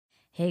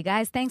Hey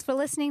guys, thanks for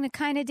listening to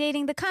Kinda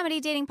Dating, the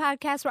comedy dating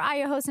podcast where I,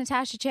 your host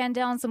Natasha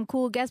Chandel, and some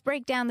cool guests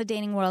break down the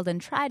dating world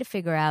and try to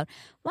figure out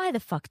why the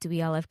fuck do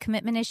we all have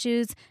commitment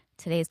issues.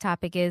 Today's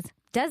topic is,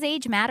 does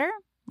age matter?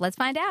 Let's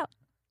find out.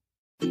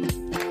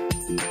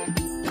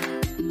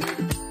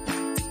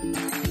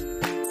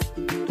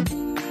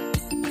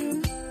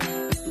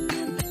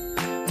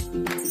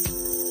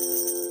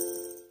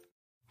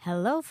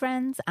 Hello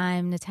friends,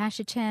 I'm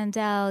Natasha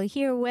Chandel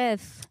here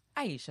with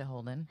Aisha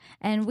Holden.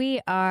 And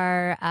we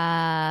are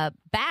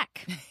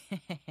back,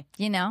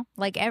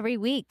 like every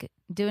week,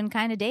 doing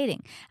Kinda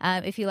Dating.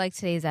 If you like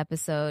today's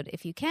episode,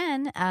 if you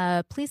can,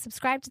 please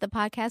subscribe to the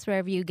podcast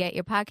wherever you get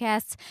your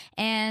podcasts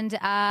and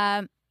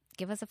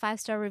give us a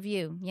 5-star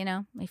review.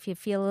 If you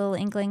feel a little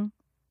inkling,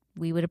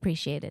 we would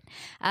appreciate it.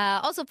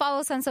 Also, follow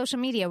us on social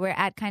media. We're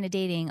at Kinda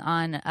Dating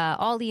on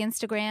all the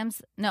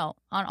Instagrams. No,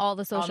 on all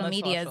the social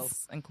medias.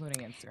 Socials, including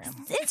Instagram.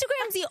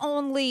 Instagram's the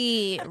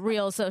only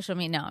real social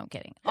media. No, I'm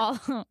kidding.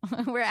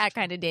 We're at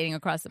Kinda Dating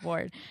across the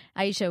board.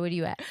 Aisha, what are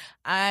you at?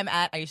 I'm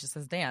at Aisha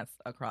Says Dance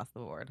across the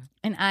board.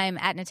 And I'm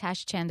at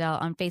Natasha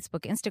Chandel on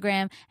Facebook,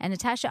 Instagram, and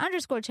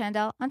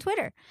Natasha_Chandel on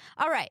Twitter.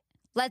 All right.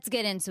 Let's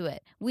get into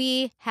it.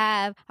 We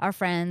have our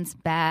friends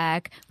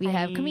back. We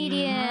have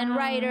comedian,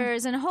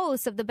 writers, and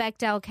hosts of the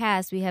Bechdel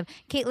cast. We have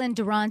Caitlin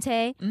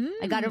Durante.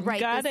 I got it right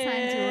this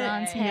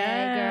time, Durante,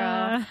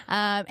 girl.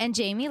 And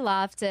Jamie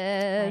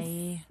Loftus.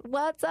 Hi.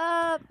 What's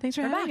up? Thanks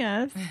for having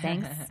us.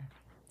 Thanks.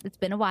 It's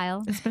been a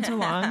while. It's been so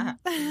long.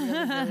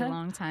 Really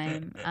long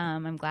time.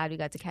 I'm glad we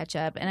got to catch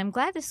up, and I'm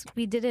glad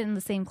we did it in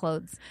the same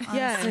clothes.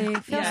 Yeah, I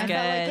felt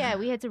like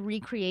we had to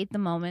recreate the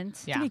moment.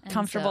 To be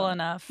comfortable And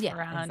so- enough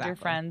around your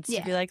friends to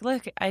Yeah. be like,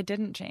 look, I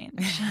didn't change.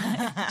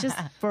 just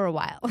for a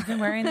while. I've been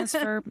wearing this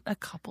for a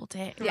couple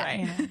days.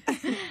 Yeah.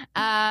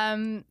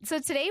 Right. So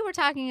today we're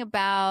talking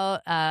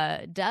about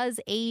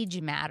does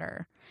age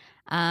matter?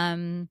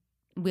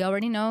 We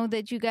already know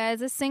that you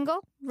guys are single,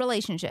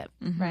 relationship.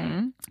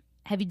 Right.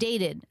 Have you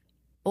dated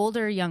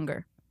older or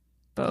younger?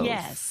 Both.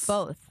 Yes.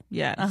 Both.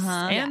 Yes.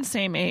 Uh-huh. And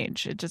same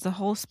age. It's just a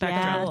whole spectrum.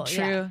 Yeah, cool.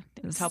 True.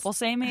 Yeah. Couple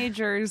same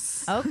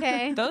agers.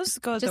 Okay. Those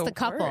go Just the a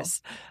couple.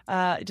 worst.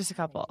 Just a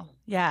couple.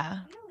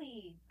 Yeah.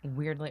 Really?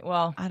 Weirdly.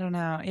 Well, I don't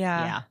know.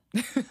 Yeah.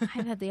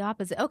 I've had the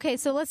opposite. Okay,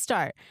 so let's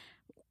start.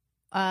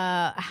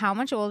 How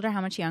much older,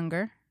 how much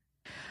younger?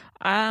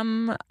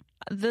 The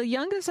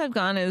youngest I've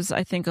gone is,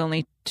 I think,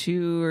 only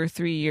 2 or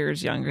 3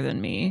 years younger than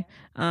me.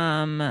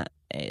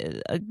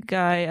 A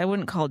guy I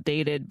wouldn't call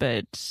dated,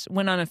 but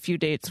went on a few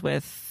dates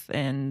with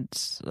and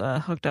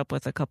hooked up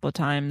with a couple of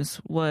times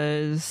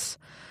was,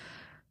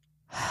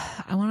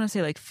 I want to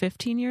say, like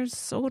 15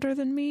 years older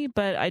than me,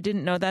 but I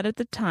didn't know that at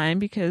the time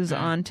because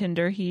on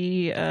Tinder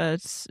he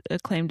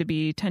claimed to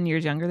be 10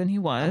 years younger than he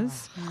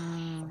was.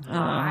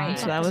 Right.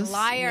 So that was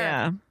Liar.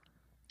 Yeah.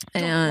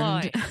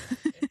 Don't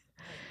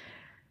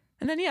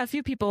And then, a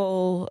few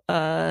people,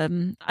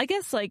 I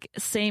guess, like,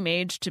 same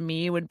age to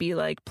me would be,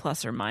 like,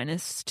 plus or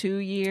minus 2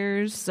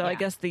 years. So I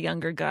guess the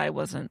younger guy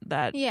wasn't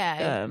that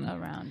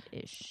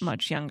around-ish.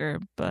 much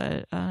younger.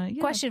 But,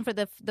 Question for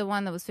the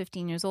one that was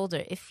 15 years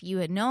older. If you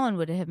had known,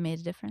 would it have made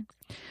a difference?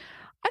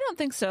 I don't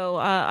think so.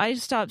 I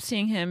stopped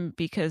seeing him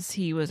because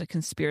he was a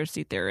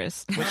conspiracy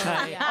theorist, which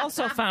I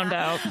also found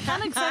out.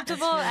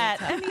 unacceptable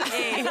at any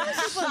age.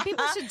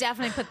 People should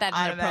definitely put that in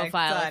their Automatic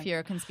profile done. if you're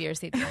a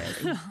conspiracy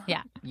theorist.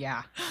 Yeah.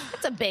 Yeah.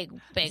 That's a big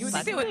You would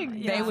think they fucking-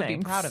 would, they would be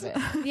thanks. proud of it.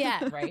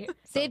 Yeah. Right?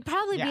 They'd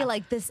probably be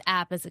like, this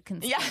app is a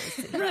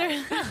conspiracy.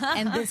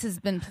 And this has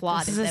been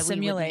plotted. This is a that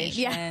we would need.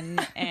 simulation,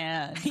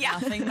 and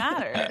nothing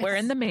matters. We're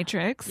in the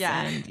Matrix.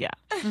 Yeah.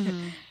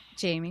 And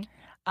Jamie.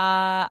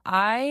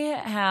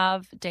 I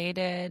have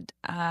dated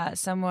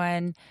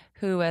someone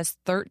who was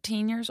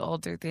 13 years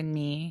older than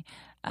me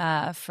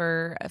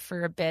for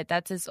a bit.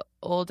 That's as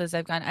old as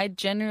I've gone. I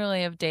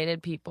generally have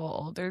dated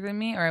people older than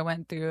me, or I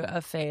went through a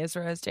phase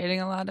where I was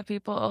dating a lot of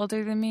people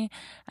older than me.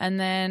 And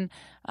then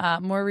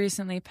more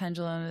recently,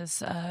 pendulum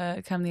has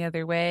come the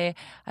other way.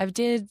 I've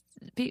dated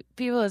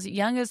people as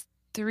young as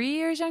 3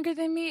 years younger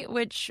than me,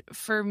 which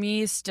for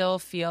me still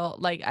feel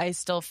like I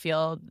still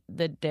feel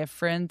the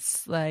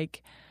difference.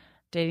 Like,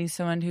 dating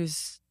someone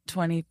who's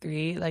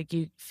 23, like,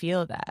 you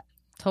feel that.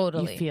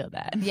 Totally. You feel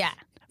that. Yeah.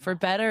 For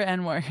better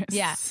and worse.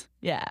 Yeah.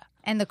 Yeah.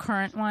 And the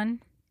current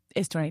one?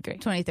 Is 23.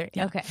 23.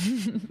 Yeah. Okay.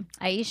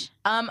 Aish?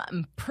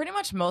 Pretty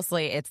much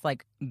mostly it's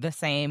like the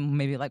same,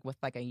 maybe like with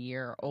like a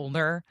year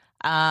older.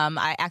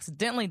 I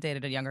accidentally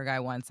dated a younger guy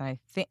once. And I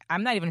think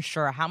I'm not even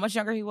sure how much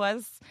younger he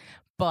was,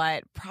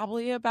 but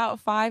probably about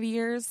 5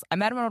 years. I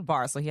met him at a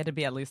bar, so he had to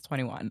be at least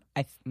 21.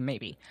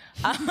 Maybe.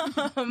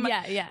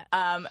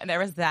 Yeah. There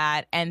was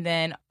that. And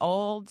then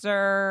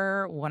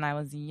older, when I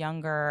was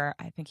younger,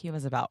 I think he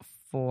was about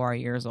 4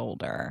 years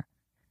older.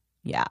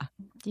 Yeah.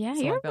 Yeah,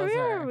 So, like, those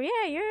are-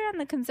 you're on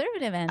the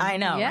conservative end. I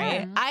know, Yeah.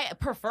 right? I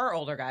prefer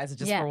older guys. It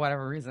just for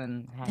whatever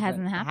reason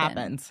Hasn't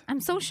happened.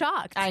 I'm so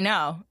shocked. I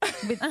know.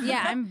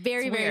 I'm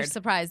very, very Weird.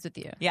 surprised with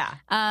you. Yeah.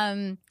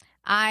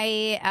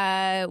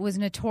 I was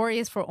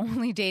notorious for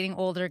only dating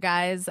older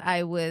guys.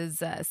 I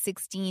was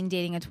 16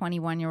 dating a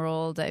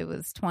 21-year-old. I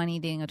was 20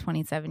 dating a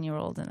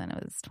 27-year-old. And then I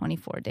was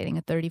 24 dating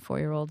a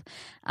 34-year-old.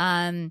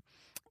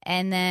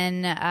 And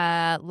then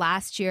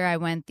last year I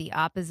went the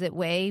opposite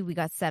way. We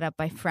got set up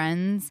by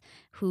friends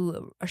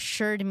who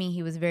assured me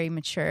he was very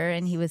mature,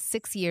 and he was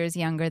 6 years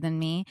younger than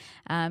me.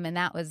 And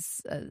that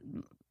was,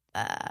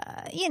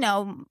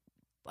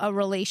 a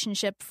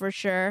relationship for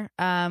sure.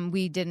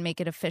 We didn't make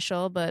it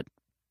official, but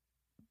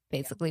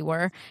basically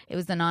were. It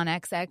was the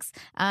non-XX.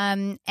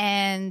 And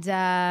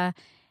then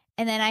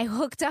I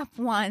hooked up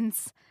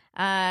once.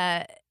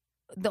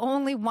 The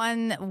only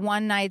one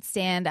night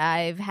stand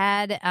I've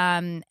had,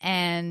 and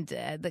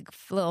the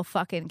little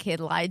fucking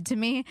kid lied to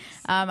me.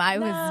 I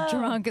was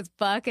drunk as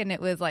fuck, and it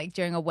was like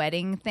during a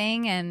wedding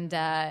thing,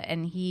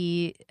 and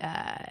he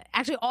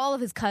actually all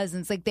of his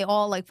cousins, like they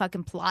all like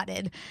fucking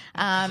plotted,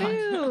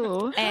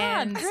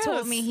 and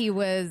told me he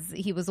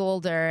was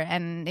older,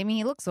 and I mean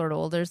he looked sort of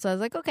older, so I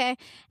was like okay,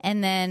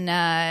 and then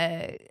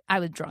I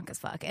was drunk as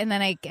fuck, and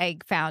then I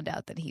found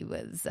out that he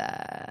was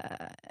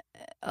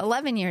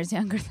 11 years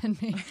younger than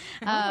me.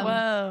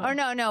 Whoa. Or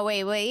no,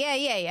 wait.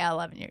 Yeah,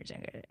 11 years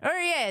younger. Or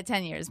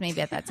 10 years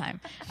maybe at that time.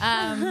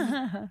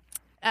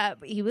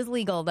 He was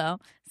legal though,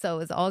 so it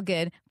was all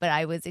good. But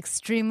I was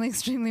extremely,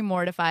 extremely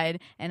mortified,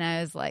 and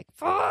I was like,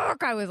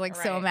 fuck! I was like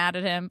so mad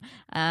at him.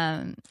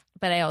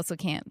 But I also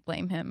can't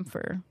blame him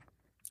for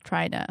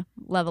trying to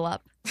level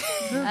up.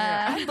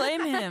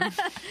 Blame him.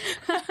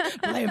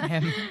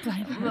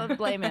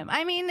 Blame him.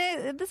 I mean,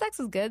 the sex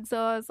was good, so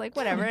I was like,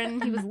 whatever.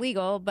 And he was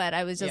legal, but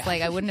I was just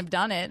like, I wouldn't have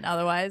done it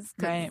otherwise.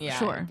 Right. Yeah.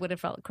 Sure. Would have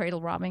felt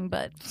cradle robbing,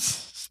 but,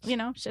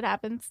 shit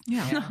happens.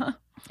 Yeah.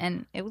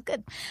 And it was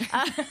good.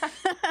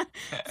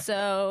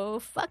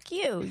 So, fuck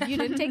you. You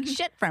didn't take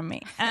shit from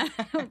me.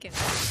 Okay.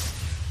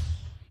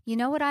 You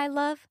know what I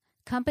love?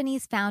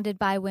 Companies founded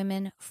by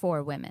women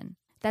for women.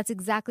 That's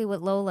exactly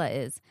what Lola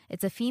is.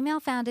 It's a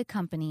female-founded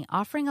company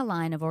offering a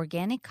line of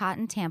organic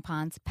cotton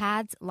tampons,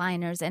 pads,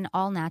 liners, and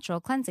all-natural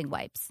cleansing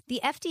wipes.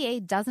 The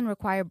FDA doesn't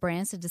require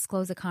brands to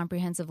disclose a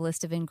comprehensive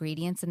list of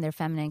ingredients in their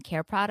feminine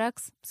care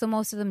products, so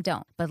most of them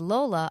don't. But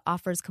Lola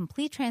offers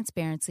complete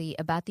transparency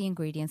about the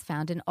ingredients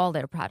found in all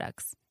their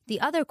products. The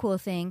other cool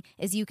thing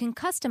is you can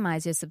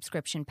customize your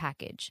subscription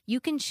package. You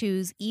can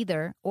choose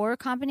either or a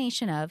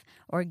combination of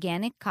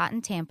organic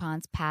cotton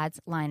tampons, pads,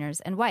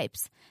 liners, and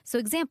wipes. So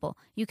example,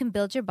 you can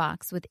build your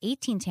box with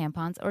 18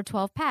 tampons or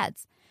 12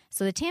 pads.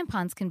 So the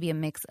tampons can be a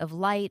mix of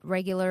light,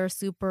 regular,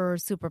 super,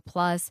 super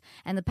plus,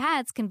 and the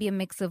pads can be a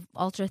mix of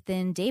ultra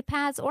thin day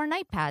pads or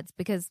night pads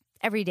because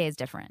every day is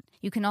different.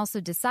 You can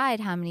also decide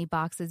how many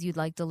boxes you'd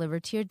like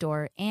delivered to your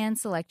door and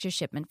select your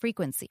shipment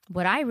frequency.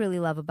 What I really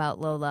love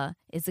about Lola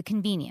is the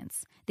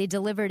convenience. They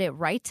delivered it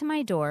right to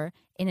my door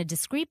in a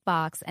discreet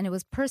box, and it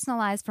was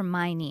personalized for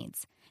my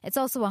needs. It's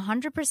also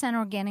 100%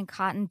 organic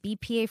cotton,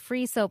 BPA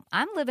free, so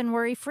I'm living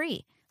worry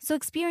free. So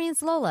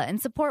experience Lola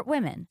and support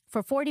women.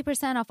 For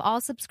 40% off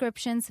all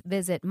subscriptions,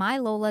 visit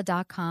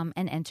mylola.com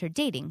and enter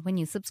dating when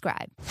you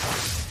subscribe.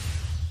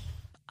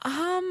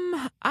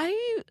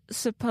 I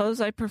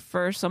suppose I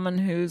prefer someone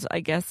who's,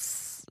 I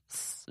guess,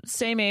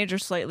 same age or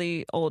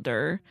slightly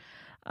older.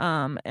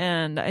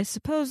 And I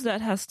suppose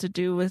that has to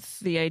do with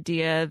the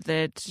idea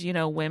that,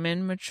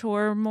 women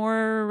mature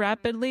more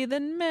rapidly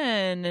than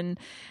men.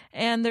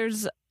 And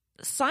there's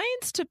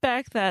science to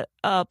back that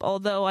up,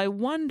 although I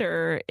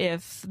wonder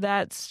if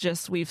that's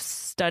just we've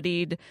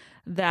studied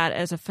that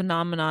as a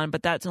phenomenon,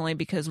 but that's only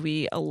because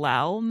we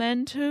allow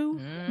men to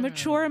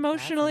mature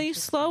emotionally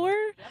slower.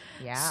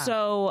 Yeah.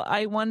 So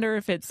I wonder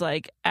if it's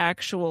like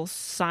actual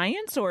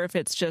science or if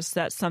it's just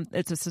that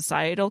it's a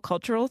societal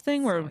cultural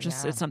thing where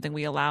it's something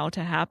we allow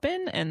to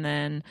happen, and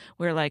then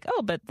we're like,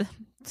 oh, but the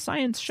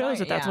science shows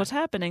that that's what's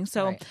happening.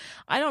 So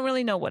I don't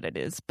really know what it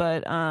is,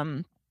 but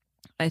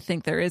I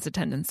think there is a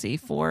tendency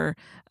for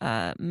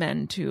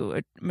men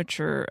to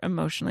mature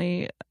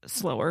emotionally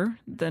slower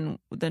than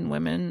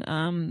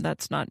women.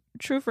 That's not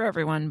true for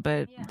everyone,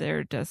 but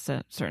there does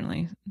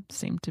certainly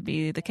seem to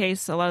be the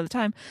case a lot of the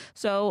time.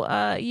 So,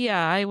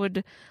 I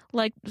would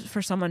like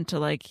for someone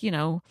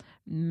to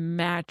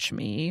match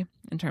me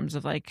in terms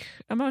of like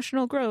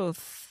emotional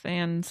growth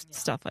and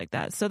stuff like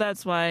that. So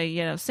that's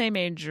why, same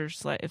age or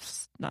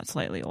if not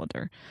slightly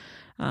older.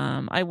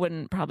 I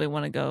wouldn't probably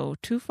want to go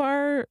too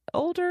far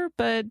older,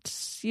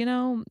 but you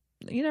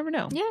never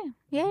know.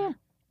 Yeah.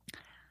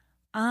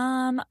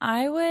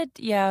 I would,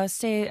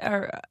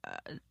 stay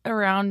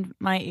around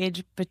my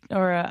age, but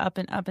or up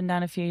and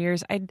down a few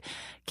years. I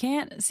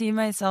can't see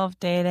myself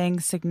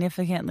dating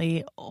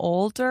significantly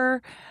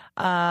older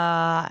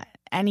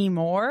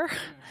anymore.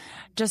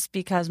 Just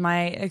because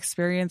my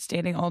experience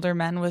dating older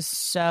men was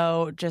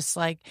so just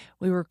like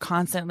we were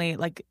constantly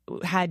like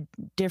had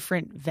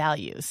different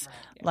values.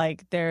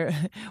 Like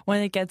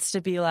when it gets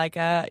to be like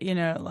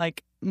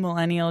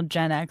millennial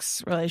Gen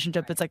X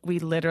relationship. It's like we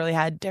literally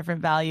had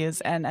different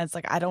values, and it's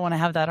like I don't want to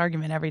have that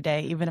argument every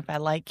day, even if I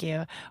like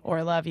you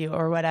or love you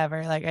or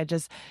whatever. Like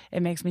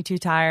it makes me too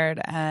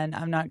tired, and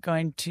I'm not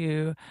going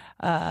to,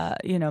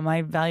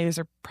 my values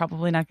are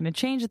probably not going to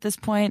change at this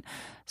point.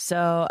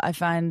 So I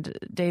find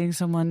dating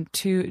someone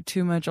too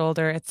much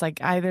older, it's like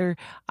either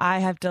I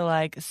have to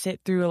like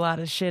sit through a lot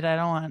of shit I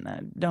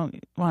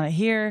don't want to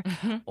hear,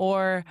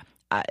 or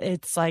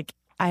it's like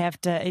I have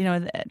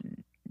to,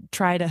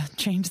 try to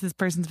change this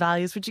person's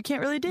values, which you can't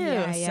really do.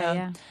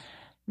 Yeah.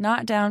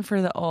 Not down for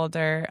the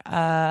older.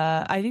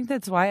 I think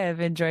that's why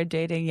I've enjoyed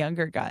dating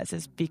younger guys,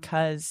 is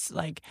because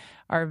like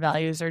our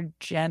values are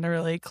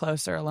generally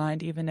closer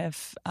aligned, even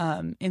if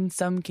in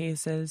some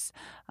cases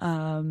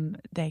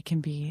they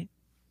can be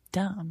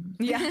dumb.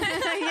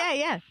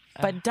 Yeah.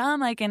 But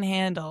dumb I can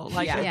handle.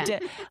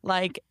 Like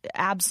like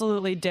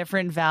absolutely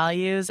different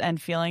values and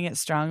feeling it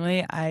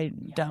strongly, I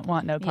don't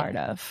want no part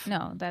of.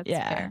 No, that's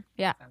fair.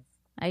 Yeah.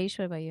 Aisha,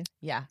 what about you?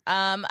 Yeah.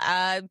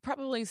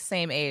 Probably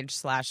same age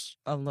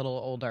 / a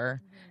little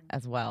older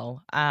as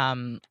well.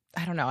 I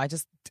don't know.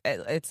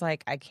 It's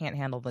like I can't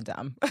handle the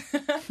dumb.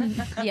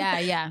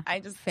 Yeah. I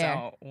just Fair.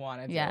 don't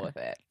want to deal with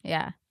it.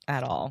 Yeah.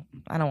 At all.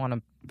 I don't want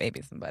to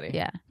baby somebody.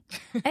 Yeah.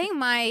 I think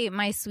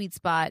my sweet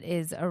spot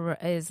is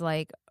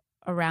like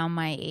around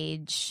my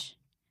age,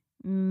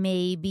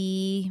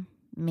 maybe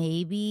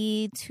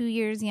 2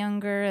 years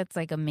younger. It's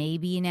like a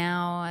maybe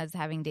now, as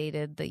having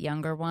dated the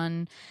younger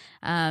one.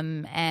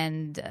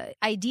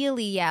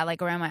 Ideally,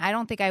 like around I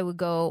don't think I would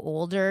go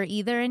older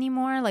either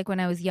anymore. Like when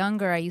I was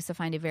younger, I used to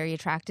find it very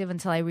attractive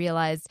until I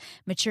realized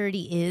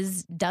maturity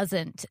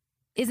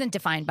isn't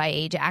defined by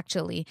age,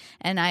 actually.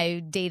 And I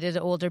dated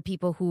older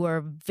people who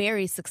are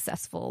very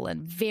successful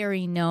and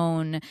very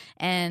known.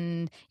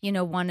 And,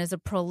 one is a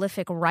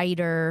prolific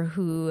writer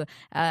who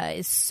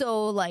is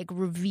so like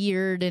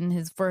revered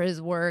for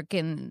his work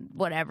and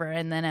whatever.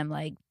 And then I'm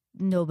like,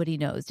 nobody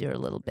knows, you're a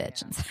little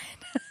bitch inside.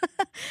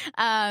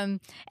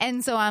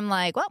 And so I'm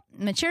like, well,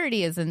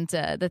 maturity isn't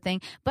the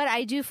thing. But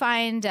I do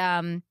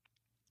find...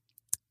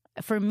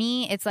 for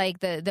me, it's like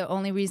the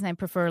only reason I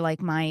prefer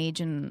like my age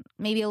and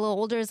maybe a little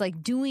older is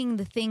like doing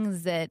the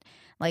things that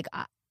like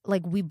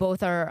we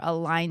both are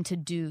aligned to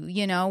do,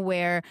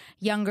 where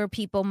younger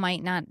people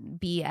might not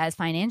be as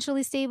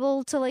financially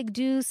stable to like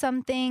do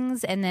some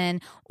things, and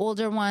then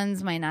older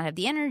ones might not have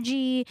the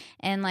energy.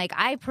 And like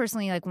I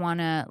personally like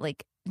want to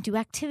like do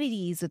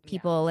activities with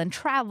people and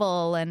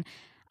travel, and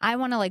I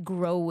want to like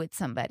grow with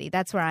somebody.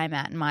 That's where I'm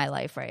at in my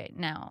life right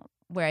now,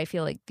 where I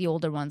feel like the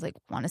older ones like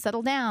want to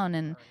settle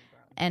down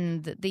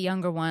and the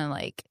younger one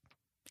like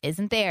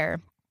isn't there.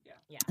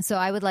 Yeah. So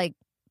I would like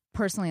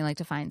personally like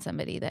to find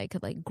somebody that I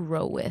could like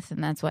grow with,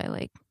 and that's why I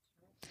like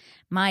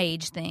my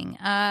age thing.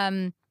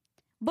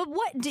 But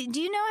what do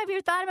you know? Have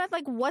you thought about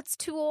like what's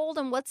too old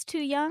and what's too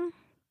young?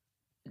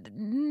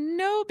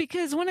 No,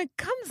 because when it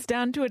comes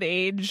down to an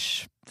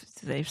age,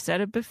 they've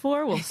said it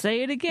before, we'll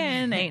say it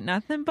again, ain't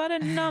nothing but a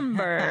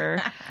number.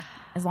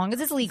 As long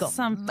as it's legal. As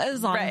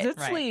long as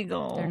it's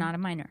legal. They're not a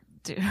minor.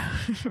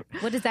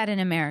 What is that in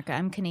America?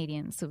 I'm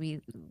Canadian, so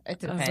it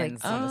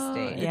depends on the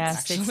state. Yeah,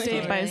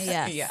 state by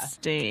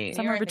state.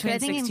 Somewhere between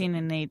 16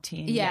 and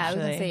 18. Yeah, I was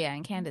going to say,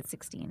 in Canada it's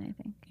 16, I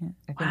think. Yeah.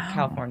 I think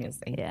California's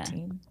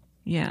 18.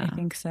 Yeah. I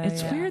think so.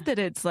 It's weird that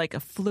it's like a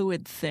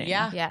fluid thing.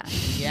 Yeah. I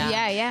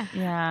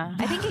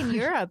think in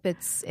Europe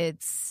it's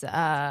 13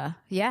 or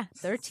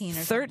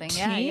something.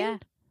 13?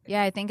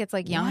 Yeah, I think it's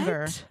like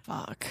younger.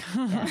 Fuck.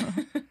 Yeah.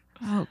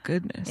 Oh,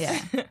 goodness. Yeah.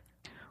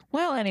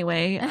 Well,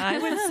 anyway, I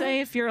would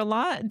say if you're a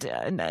lot,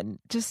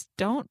 just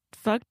don't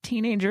fuck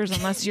teenagers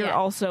unless you're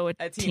also a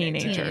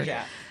teenager.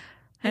 Yeah.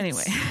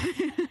 Anyway.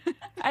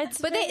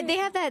 But they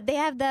have that. They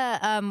have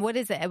the what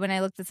is it? When I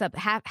looked this up,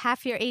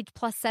 half your age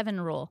plus 7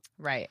 rule.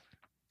 Right.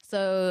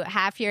 So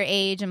half your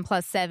age and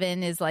plus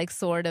 7 is like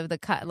sort of the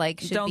cut.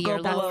 Like should don't be go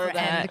your lower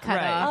end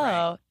cut off.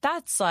 Oh,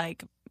 that's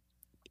like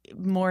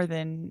more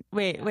than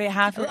wait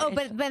half.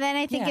 But then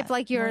I think if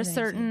like you're a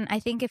certain, I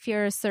think if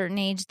you're a certain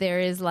age,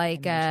 there is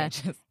like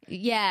so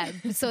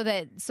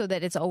that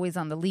it's always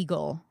on the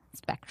legal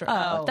spectrum.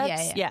 Oh,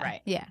 that's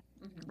right. Yeah.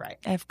 Right.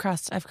 I've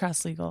crossed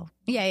legal.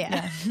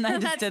 Yeah. I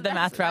just did the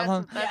math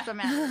problem. That's the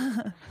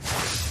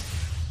math.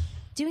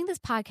 Doing this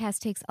podcast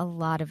takes a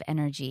lot of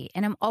energy,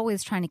 and I'm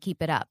always trying to keep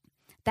it up.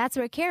 That's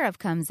where Care of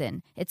comes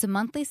in. It's a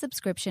monthly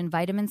subscription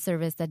vitamin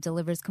service that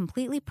delivers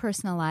completely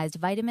personalized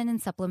vitamin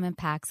and supplement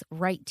packs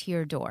right to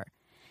your door.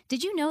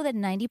 Did you know that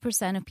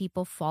 90% of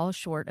people fall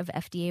short of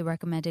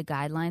FDA-recommended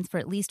guidelines for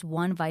at least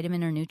one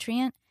vitamin or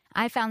nutrient?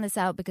 I found this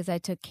out because I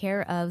took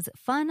Care of's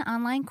fun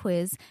online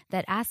quiz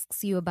that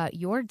asks you about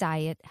your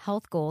diet,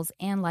 health goals,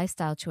 and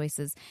lifestyle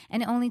choices,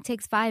 and it only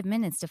takes 5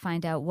 minutes to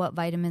find out what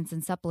vitamins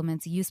and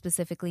supplements you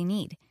specifically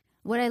need.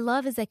 What I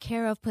love is that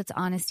Care of puts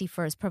honesty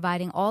first,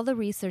 providing all the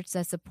research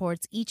that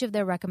supports each of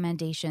their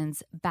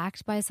recommendations,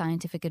 backed by a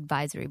scientific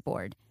advisory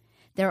board.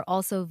 There are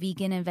also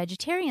vegan and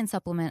vegetarian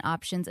supplement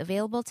options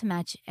available to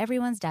match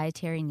everyone's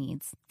dietary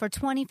needs. For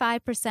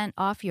 25%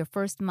 off your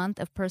first month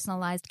of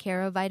personalized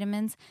Care of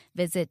vitamins,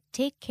 visit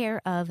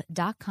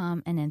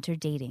takecareof.com and enter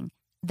dating.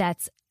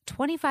 That's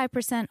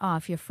 25%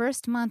 off your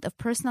first month of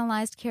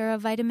personalized Care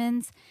of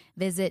vitamins.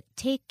 Visit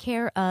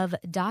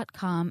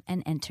takecareof.com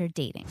and enter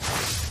dating.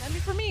 I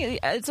mean, for me,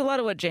 it's a lot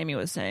of what Jamie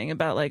was saying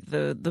about like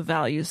the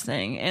values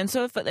thing. And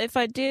so if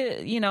I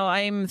did,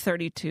 I'm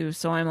 32,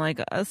 so I'm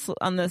like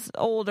on this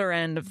older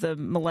end of the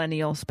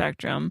millennial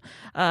spectrum.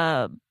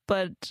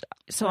 But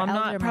so I'm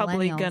not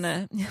probably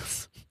gonna.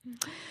 Yes.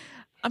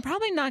 I'm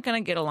probably not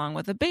going to get along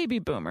with a baby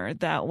boomer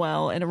that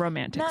well in a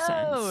romantic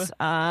sense.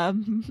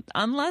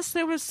 Unless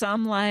there was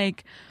some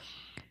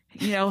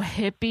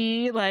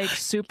hippie, like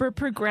super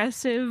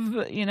progressive,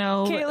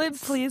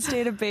 Caitlin, please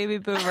date a baby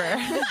boomer.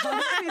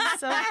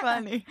 It's so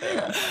funny.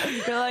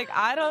 You're like,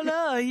 I don't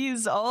know.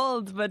 He's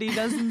old, but he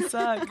doesn't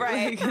suck.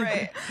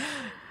 Right.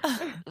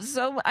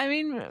 So, I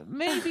mean,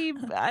 maybe,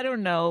 I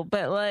don't know.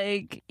 But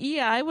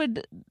I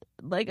would...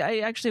 I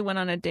actually went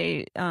on a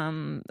date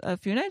a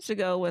few nights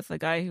ago with a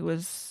guy who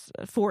was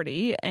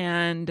 40,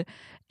 and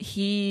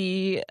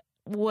he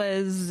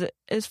was,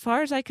 as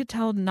far as I could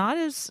tell, not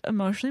as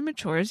emotionally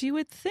mature as you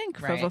would think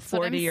from a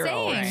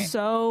 40-year-old. Right.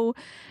 So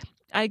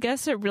I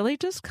guess it really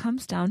just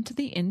comes down to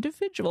the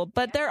individual.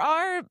 But there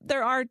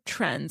are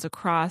trends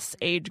across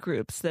age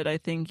groups that I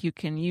think you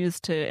can use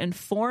to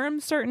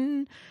inform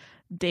certain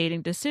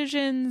dating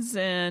decisions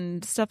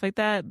and stuff like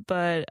that,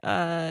 but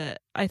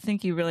I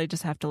think you really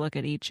just have to look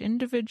at each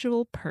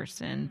individual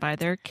person by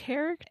their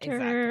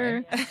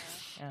character.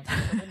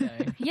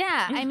 Exactly.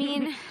 Yeah, I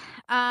mean,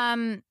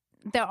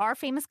 there are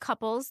famous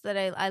couples that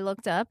I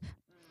looked up,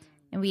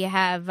 and we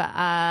have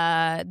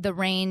the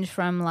range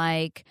from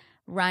like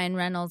Ryan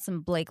Reynolds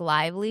and Blake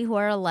Lively, who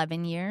are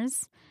 11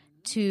 years,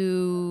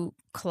 to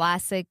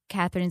classic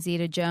Catherine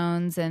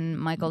Zeta-Jones and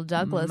Michael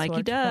Douglas, who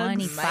are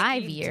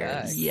 25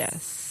 years.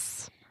 Yes.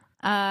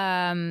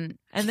 And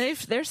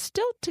they're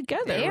still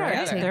together,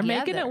 right? Together. They're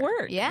making it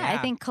work. Yeah, I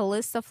think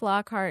Callista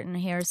Flockhart and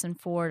Harrison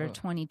Ford are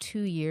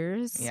 22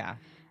 years. Yeah.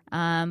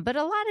 But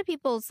a lot of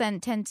people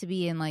tend to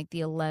be in like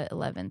the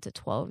 11 to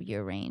 12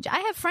 year range. I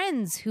have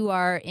friends who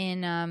are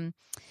in,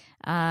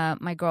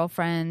 my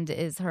girlfriend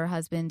her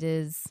husband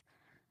is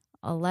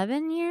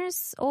 11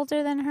 years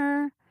older than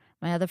her.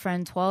 My other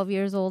friend, 12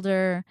 years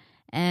older.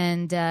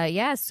 And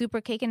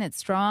super kicking it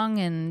strong.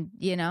 And,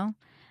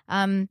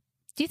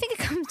 do you think it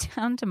comes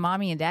down to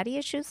mommy and daddy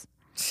issues?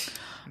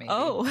 Maybe.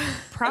 Oh,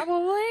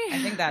 probably.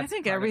 I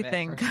think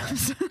everything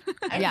comes.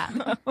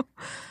 Yeah.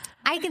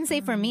 I can say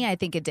for me, I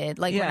think it did.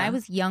 Like when I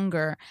was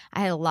younger,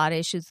 I had a lot of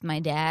issues with my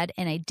dad,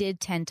 and I did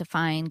tend to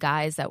find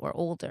guys that were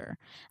older,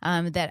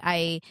 that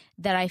I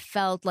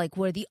felt like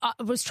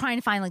was trying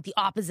to find like the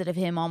opposite of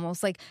him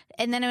almost like.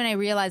 And then when I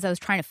realized I was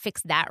trying to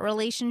fix that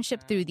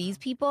relationship through these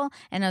people,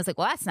 and I was like,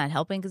 well, that's not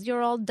helping because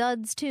you're all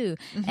duds too.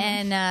 Mm-hmm.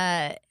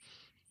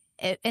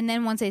 And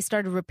then once I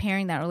started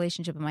repairing that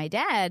relationship with my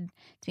dad,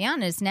 to be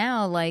honest,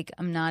 now like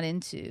I'm not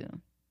into.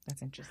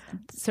 That's interesting.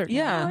 Certain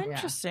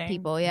Interesting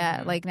people. Yeah,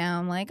 mm-hmm. Like now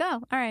I'm like,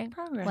 oh, all right.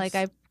 Progress. Like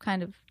I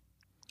kind of.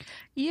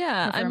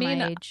 Yeah, I mean,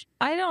 my age.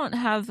 I don't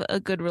have a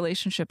good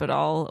relationship at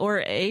all,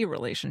 or a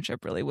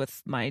relationship really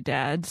with my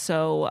dad.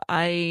 So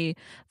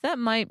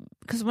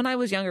because when I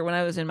was younger, when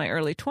I was in my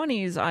early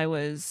 20s, I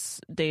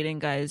was dating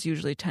guys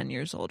usually 10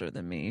 years older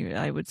than me,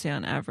 I would say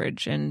on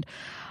average. And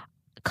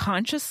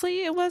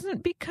consciously, it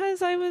wasn't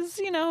because I was,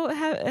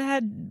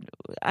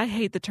 I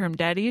hate the term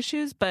daddy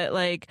issues, but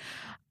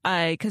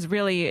because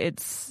really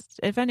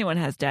if anyone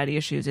has daddy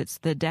issues, it's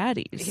the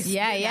daddies.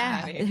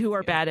 Yeah. Who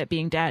are bad at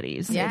being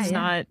daddies. Yeah, it's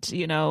not,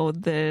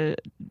 the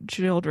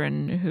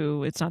children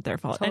who it's not their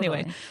fault. Totally.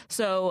 Anyway,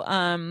 so,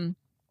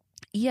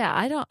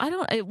 I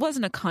don't, it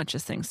wasn't a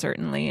conscious thing,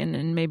 certainly.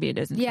 And maybe it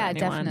isn't. Yeah, for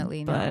anyone,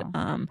 definitely. But,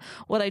 no.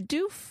 What I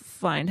do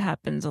find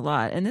happens a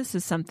lot, and this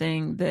is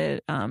something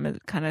that,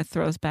 it kind of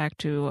throws back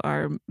to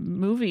our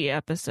movie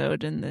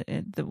episode and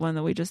the one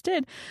that we just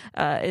did,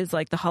 is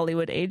like the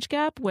Hollywood age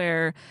gap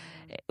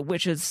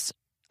which is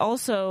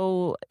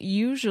also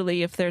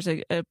usually if there's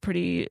a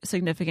pretty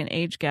significant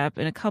age gap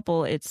in a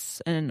couple,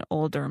 it's an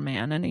older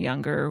man and a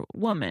younger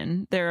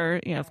woman. There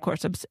are, of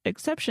course,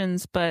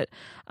 exceptions, but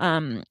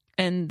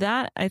and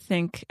that I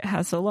think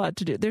has a lot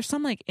to do. There's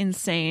some like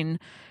insane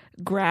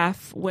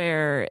graph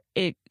where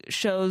it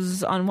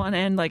shows on one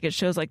end, like it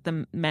shows like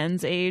the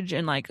men's age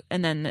and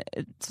then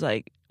it's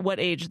like what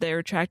age they're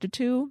attracted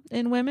to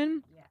in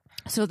women. Yeah.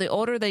 So the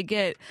older they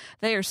get,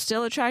 they are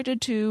still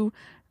attracted to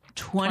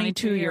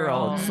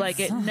 22-year-olds. Like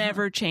it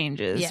never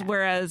changes. Yeah.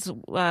 Whereas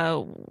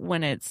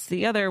when it's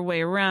the other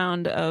way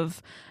around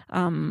of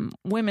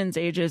women's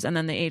ages and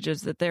then the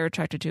ages that they're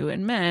attracted to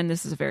in men,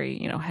 this is a very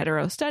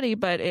hetero study,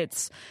 but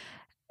it's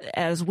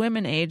as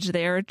women age,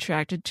 they are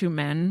attracted to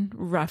men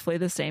roughly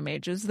the same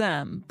age as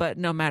them. But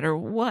no matter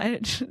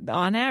what,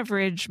 on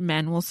average,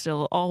 men will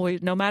still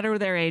always, no matter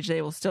their age,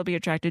 they will still be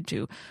attracted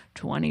to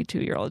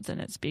 22-year-olds. And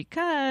it's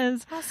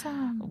because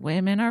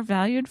women are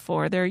valued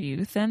for their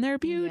youth and their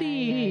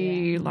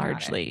beauty,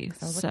 largely.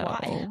 So I was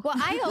like, why?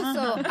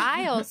 Well,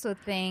 I also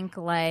think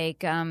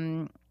like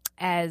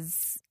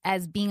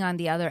as being on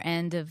the other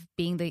end of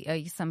being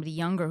the somebody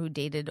younger who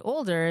dated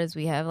older, as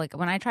we have, like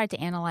when I tried to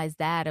analyze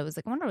that, I was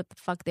like, I wonder what the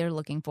fuck they're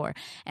looking for.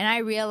 And I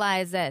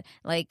realized that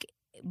like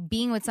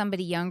being with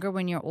somebody younger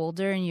when you're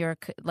older and you're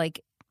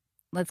like,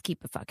 let's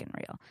keep it fucking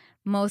real.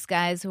 Most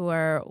guys who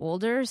are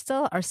older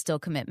are still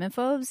commitment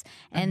phobes,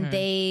 and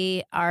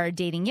they are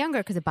dating younger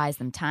because it buys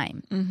them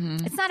time.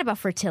 It's not about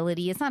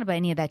fertility. It's not about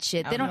any of that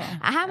shit. They don't.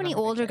 How many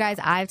older guys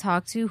I've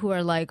talked to who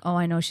are like, "Oh,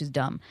 I know she's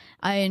dumb.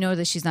 I know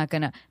that she's not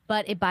gonna,"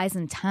 but it buys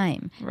them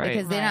time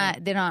because they're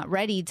not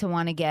ready to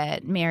want to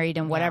get married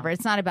and whatever.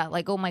 It's not about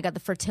like, oh my god, the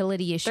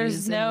fertility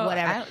issues and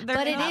whatever.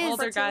 But it is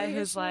older guy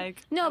who's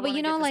like, no, but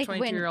you know, like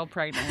 22-year-old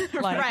pregnant,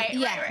 like,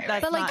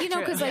 but like you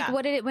know, because like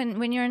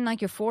when you're in like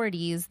your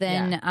 40s,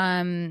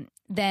 then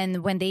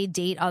when they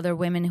date other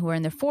women who are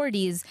in their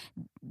 40s,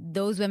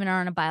 those women are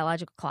on a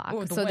biological clock.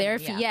 Ooh, so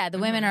women, the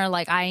women are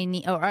like, I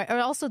need, or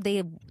also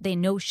they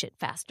know shit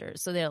faster.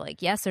 So they're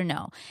like, yes or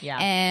no. Yeah.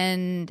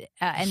 And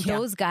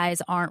those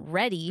guys aren't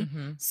ready.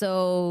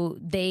 So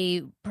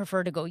they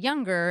prefer to go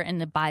younger,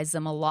 and it buys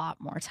them a lot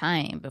more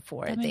time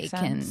before they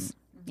can,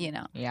 you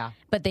know. Yeah.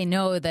 But they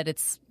know that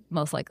it's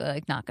most likely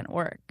like not going to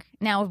work.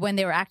 Now, when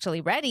they were actually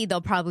ready,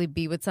 they'll probably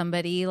be with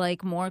somebody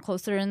like more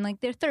closer in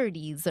like their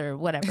 30s or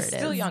whatever it is.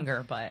 Still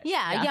younger, but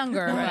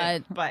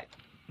younger, but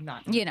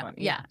not. You know,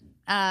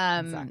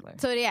 Exactly.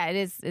 So yeah,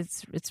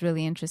 it's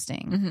really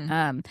interesting.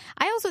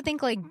 I also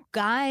think like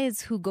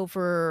guys who go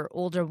for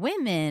older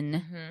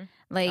women,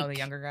 like the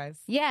younger guys,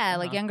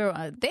 like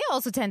younger, they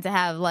also tend to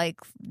have like,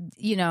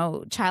 you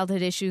know,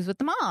 childhood issues with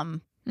the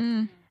mom.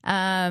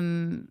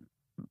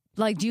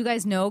 Like, do you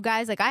guys know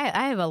guys? Like,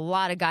 I have a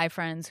lot of guy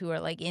friends who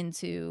are like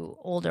into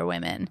older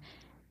women.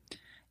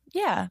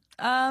 Yeah.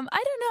 I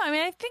don't know. I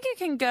mean, I think it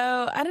can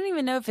go. I don't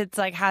even know if it's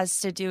like has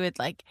to do with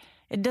like,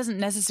 it doesn't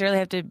necessarily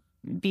have to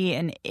be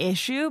an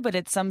issue, but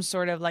it's some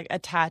sort of like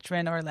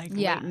attachment or like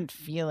latent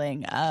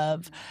feeling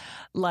of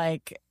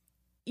like,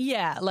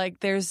 like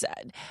there's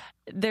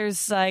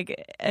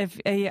like, if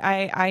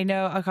I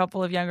know a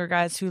couple of younger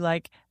guys who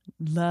like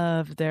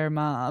love their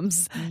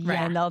moms,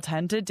 and they'll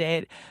tend to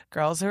date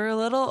girls who are a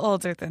little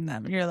older than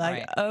them. You're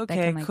like,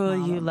 okay,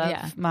 cool, you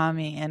love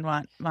mommy and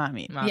want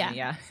mommy.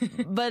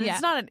 But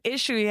it's not an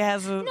issue he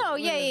has with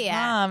his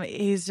mom.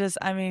 He's just,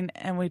 I mean,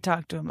 and we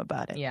talked to him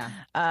about it.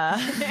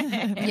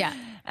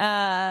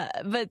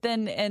 But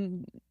then,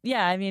 and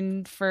I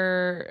mean,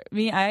 for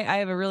me, I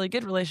have a really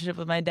good relationship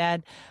with my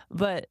dad,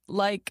 but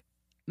like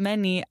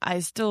many, I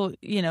still,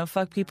 you know,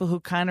 fuck people who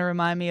kind of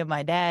remind me of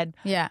my dad.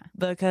 Yeah.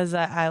 Because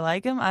I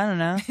like him. I don't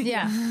know.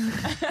 Yeah.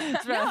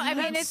 No, I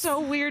mean, it's so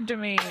weird to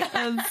me.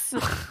 But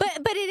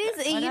it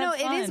is, you know,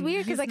 it is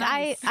weird because like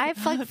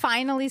I've like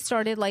finally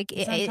started like,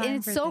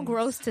 it's so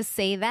gross to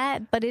say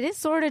that, but it is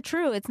sort of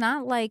true. It's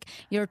not like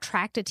you're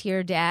attracted to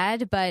your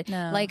dad, but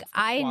like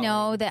I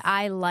know that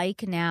I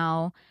like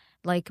now.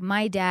 Like,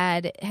 my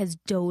dad has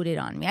doted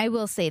on me. I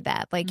will say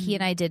that. Like, he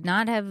and I did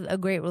not have a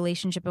great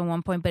relationship at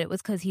one point, but it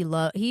was because he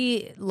loved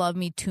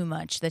me too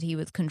much that he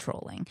was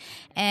controlling.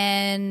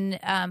 And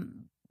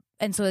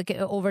so like,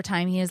 over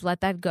time, he has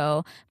let that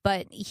go.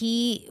 But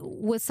he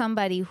was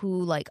somebody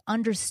who, like,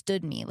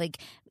 understood me. Like,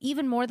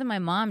 even more than my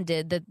mom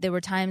did. That there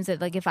were times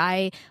that, like, if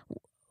I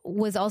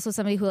was also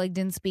somebody who like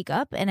didn't speak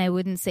up, and I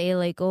wouldn't say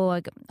like, oh,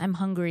 like, I'm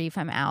hungry if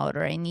I'm out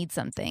or I need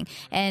something,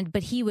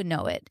 but he would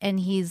know it, and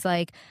he's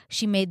like,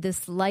 she made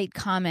this light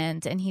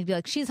comment, and he'd be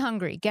like, she's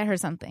hungry, get her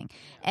something,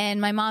 and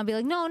my mom would be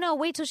like, no,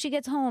 wait till she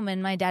gets home,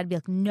 and my dad would be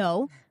like,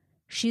 no,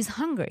 she's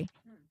hungry,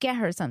 get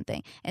her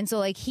something. And so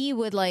like he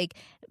would like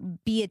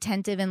be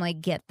attentive and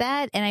like get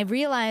that, and I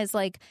realized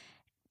like.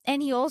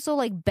 And he also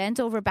like bent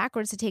over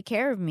backwards to take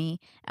care of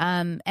me.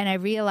 And I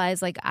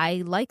realized like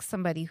I like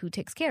somebody who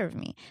takes care of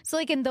me. So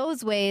like in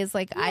those ways,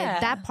 like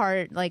that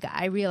part, like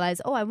I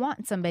realized, oh, I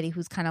want somebody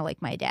who's kind of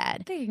like my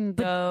dad. They can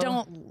but go.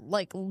 don't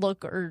like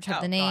look or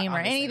have the name or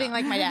anything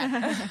like my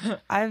dad.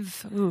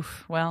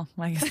 Well,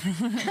 I guess.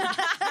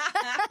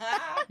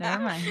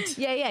 Never mind.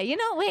 Yeah. You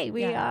know, wait,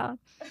 okay,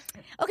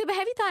 but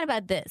have you thought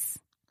about this?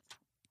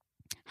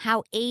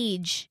 How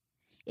age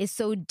is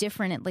so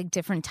different at like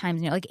different times.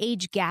 You know, like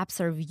age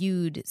gaps are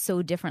viewed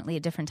so differently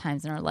at different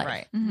times in our life.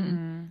 Right.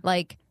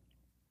 Like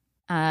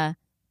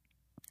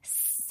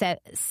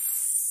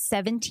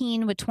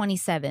 17 with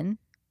 27.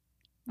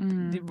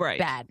 Right.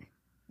 Bad.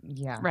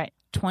 Yeah. Right.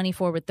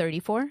 24 with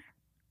 34.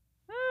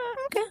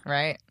 Okay.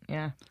 Right.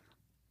 Yeah.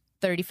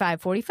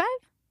 35, 45.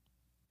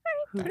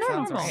 That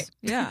sounds right.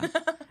 Yeah.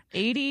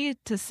 80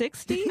 to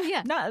 60.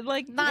 Yeah. Not it.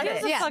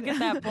 fucking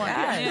that point.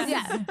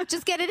 Yeah.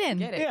 Just get it in.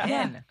 Get it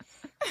in.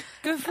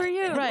 Good Good for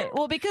you. Right.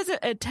 Well, because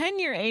a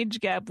 10-year age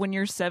gap when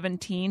you're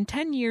 17,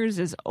 10 years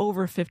is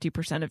over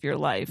 50% of your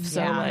life.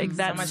 So, Yeah. like, So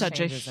that's much such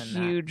a changes in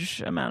that.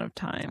 huge amount of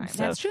time. So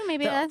That's true.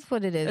 Maybe that's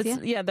what it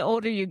is. yeah, the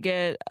older you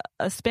get,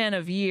 a span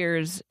of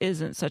years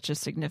isn't such a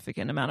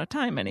significant amount of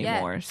time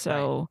anymore.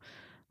 So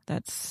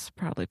that's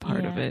probably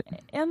part of it.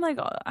 And like,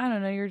 I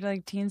don't know, your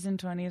like teens and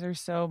 20s are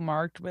so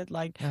marked with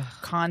like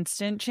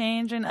constant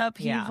change and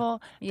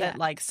upheaval that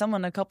like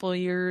someone a couple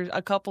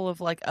of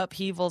like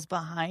upheavals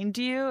behind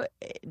you,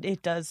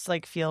 it does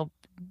like feel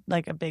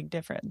like a big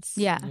difference.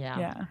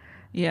 Yeah.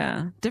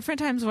 Yeah. Different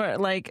times where,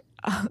 like,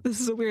 this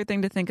is a weird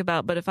thing to think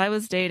about, but if I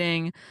was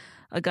dating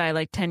a guy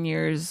like 10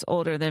 years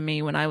older than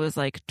me when I was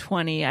like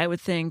 20, I would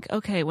think,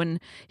 okay, when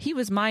he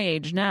was my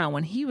age now,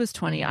 when he was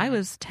 20, I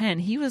was 10.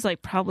 He was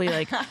like probably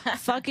like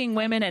fucking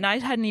women, and I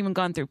hadn't even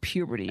gone through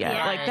puberty yet.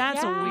 Yeah. Like,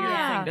 that's a weird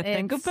thing to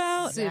think It's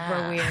about.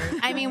 Super weird.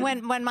 I mean,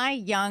 when my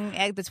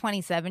the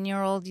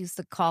 27-year-old used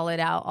to call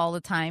it out all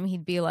the time,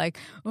 he'd be like,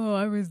 "Oh,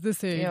 I was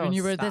this age when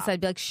you were this."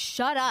 I'd be like,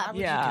 "Shut up!"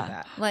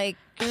 Yeah. Like,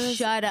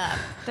 shut up.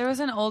 There was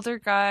an older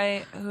guy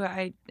who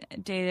I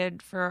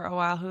dated for a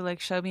while who like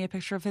showed me a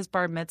picture of his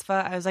bar mitzvah.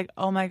 I was like,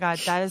 oh my God,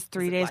 that is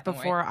 3 days black and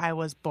before I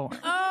was born.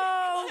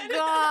 Oh God.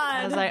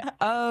 I was like,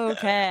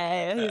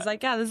 okay. He's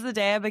like, yeah, this is the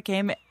day I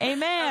became a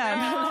man.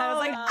 And I was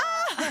like,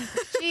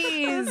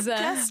 Jeez.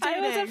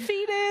 I was a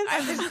fetus. I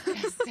was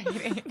just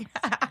dating.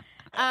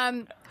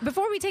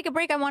 Before we take a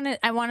break, I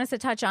want us to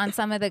touch on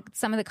some of the common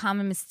some of the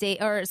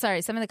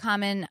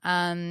common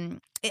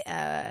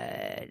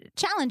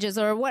challenges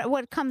or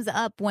what comes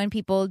up when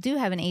people do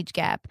have an age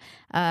gap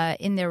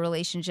in their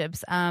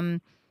relationships.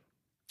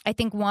 I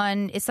think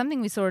one is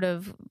something we sort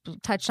of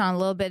touched on a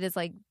little bit is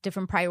like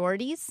different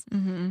priorities.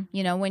 Mm-hmm.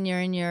 You know, when you're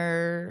in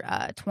your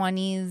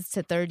 20s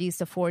to 30s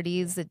to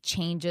 40s, it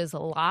changes a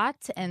lot.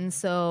 And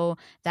so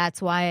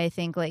that's why I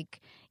think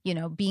like, you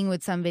know, being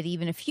with somebody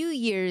even a few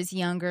years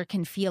younger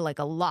can feel like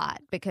a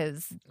lot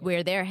because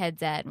where their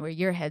head's at and where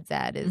your head's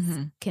at is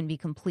can be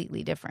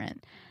completely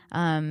different.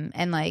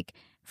 And like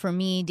for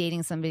me,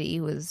 dating somebody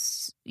who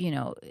was, you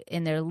know,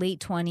 in their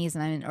late 20s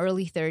and I'm in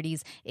early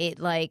 30s, it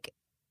like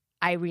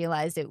I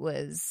realized it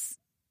was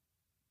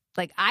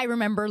like I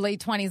remember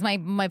late 20s.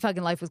 My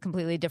fucking life was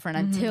completely different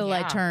until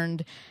I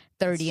turned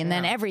 30, and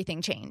then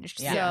everything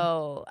changed. Yeah.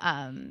 So,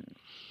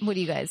 what do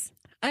you guys?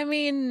 I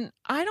mean,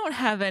 I don't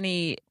have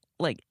any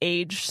like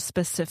age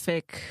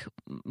specific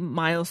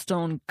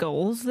milestone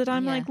goals that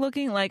I'm like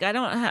looking like I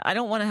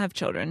don't want to have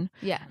children.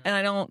 Yeah. And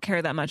I don't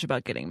care that much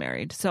about getting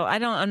married. So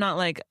I'm not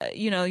like,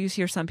 you know, you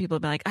hear some people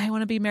be like, I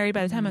want to be married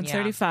by the time I'm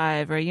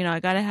 35 or, you know,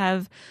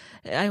 I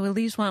at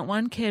least want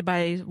one kid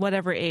by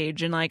whatever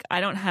age. And like,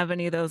 I don't have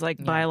any of those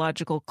like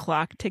biological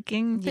clock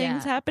ticking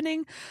things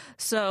happening.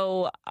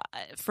 So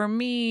for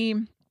me,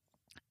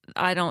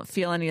 I don't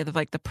feel any of the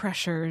like the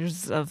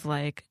pressures of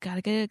like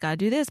gotta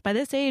do this by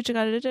this age.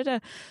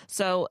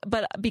 So,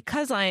 but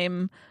because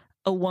I'm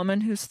a woman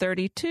who's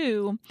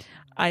 32,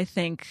 I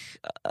think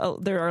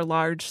there are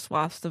large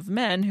swaths of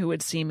men who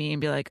would see me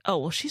and be like, "Oh,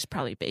 well, she's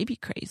probably baby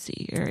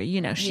crazy," or you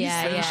know, she's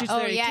 32,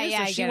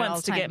 so she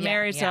wants to get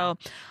married. So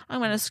I'm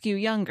going to skew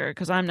younger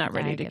because I'm not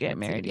ready to get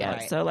married yet.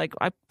 Right. So like,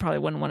 I probably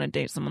wouldn't want to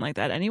date someone like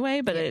that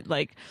anyway. But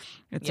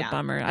it's a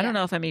bummer. I don't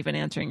know if I'm even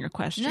answering your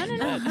question.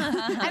 No.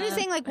 I'm just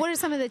saying, like, what are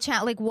some of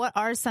the what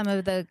are some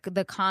of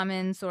the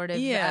common sort of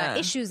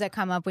issues that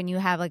come up when you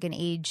have like an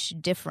age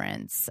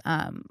difference?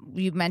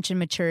 You mentioned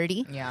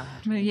maturity.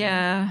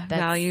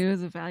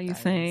 The value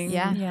thing.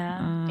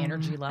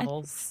 Energy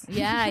levels.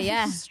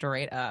 Yeah.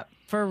 Straight up.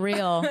 For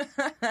real.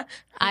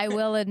 I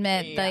will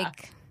admit,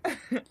 like,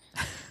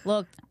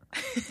 look,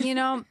 you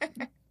know,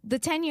 the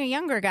 10-year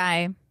younger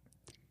guy,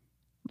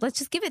 let's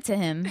just give it to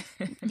him.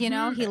 You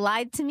know, he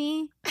lied to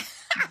me,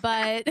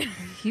 but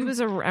he was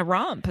a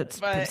romp. It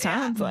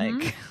sounds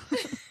like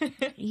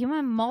he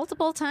went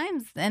multiple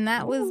times, and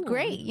that was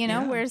great. You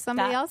know, where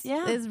somebody else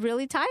is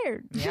really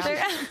tired.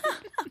 Yeah.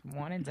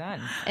 One and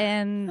done.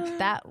 And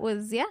that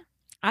was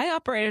I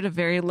operate at a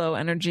very low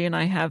energy, and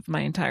I have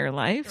my entire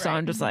life. So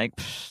I'm just like,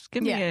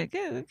 give me a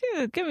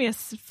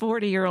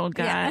 40-year-old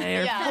guy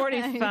or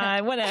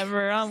 45,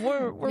 whatever.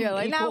 We're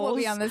like, equals. now we'll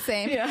be on the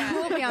same.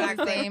 We'll be on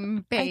the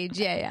same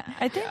page.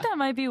 I think that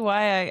might be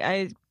why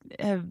I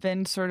have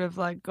been sort of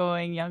like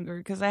going younger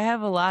because I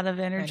have a lot of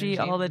energy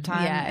all the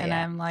time, and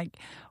I'm like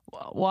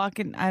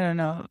walking. I don't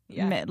know,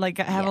 like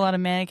I have a lot of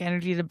manic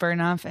energy to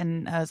burn off,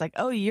 and I was like,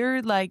 oh,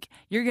 you're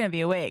gonna be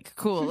awake.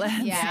 Cool.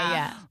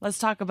 Let's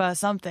talk about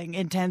something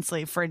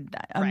intensely for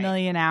a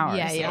million hours.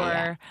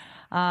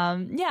 I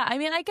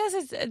mean, I guess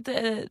it's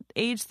the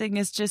age thing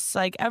is just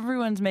like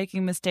everyone's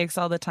making mistakes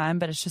all the time,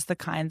 but it's just the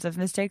kinds of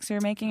mistakes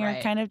you're making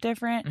are kind of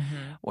different.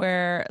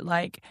 Where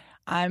like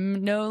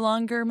I'm no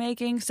longer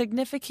making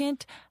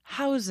significant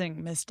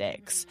housing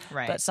mistakes.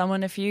 Right. But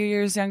someone a few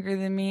years younger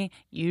than me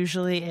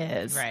usually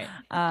is. Right.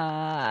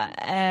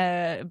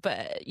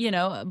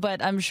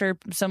 But I'm sure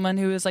someone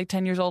who is like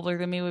 10 years older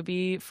than me would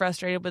be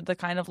frustrated with the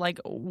kind of like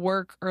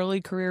work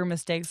early career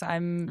mistakes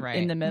I'm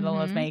in the middle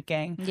of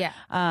making. Yeah.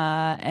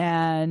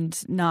 And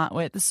not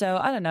with, so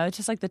I don't know. It's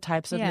just like the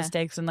types of Yeah.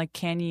 mistakes and like,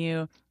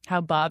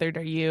 how bothered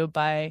are you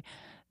by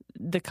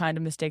the kind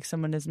of mistakes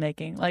someone is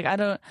making? Like,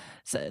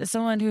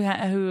 someone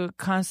who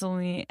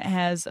constantly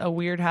has a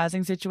weird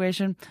housing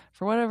situation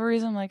for whatever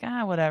reason, I'm like,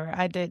 whatever.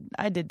 I did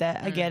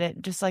that. I get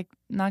it. Just like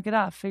knock it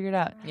off, figure it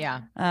out.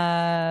 Yeah.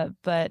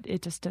 But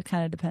it just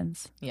kind of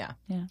depends. Yeah.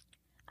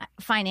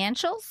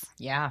 Financials?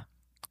 Yeah.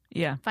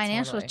 Yeah.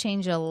 Financials Totally.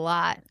 change a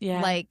lot.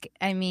 Yeah. Like,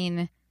 I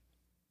mean,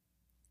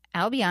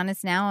 I'll be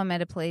honest, now I'm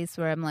at a place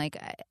where I'm like,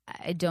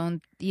 I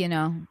don't,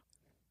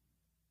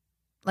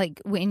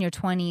 like in your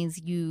 20s,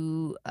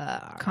 you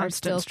are Constant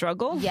still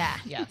struggle. Yeah.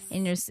 Yes.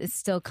 And it's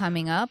still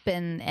coming up,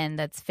 and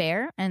that's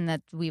fair, and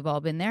that we've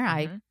all been there.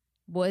 I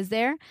was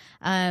there.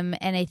 And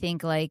I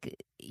think like,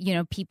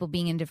 people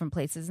being in different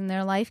places in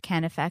their life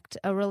can affect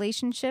a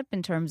relationship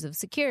in terms of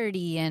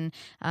security and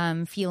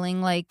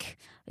feeling like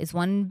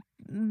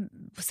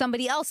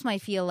somebody else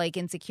might feel like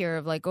insecure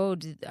of like, oh,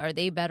 are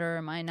they better?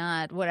 Am I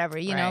not? Whatever,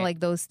 Right. like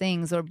those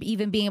things, or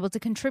even being able to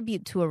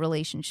contribute to a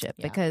relationship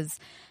because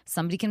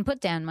somebody can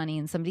put down money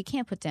and somebody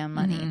can't put down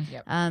money.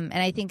 Yep. And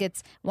I think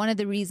it's one of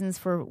the reasons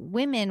for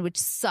women, which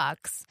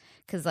sucks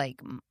because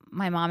like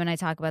my mom and I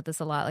talk about this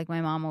a lot. Like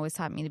my mom always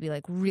taught me to be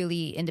like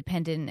really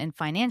independent and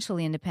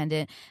financially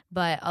independent,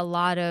 but a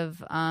lot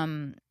of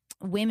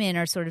women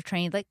are sort of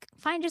trained like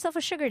find yourself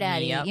a sugar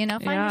daddy, Yep. find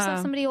yourself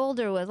Yeah. somebody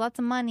older with lots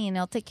of money and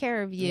they'll take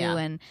care of you. Yeah.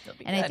 And They'll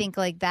be I good. think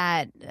like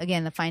that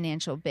again, the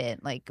financial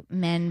bit, like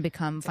men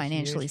become It's a huge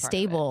financially part of it.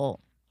 stable,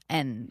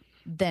 and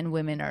then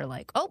women are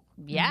like, oh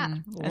yeah,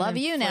 And love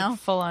then you it's, now. like,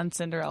 full on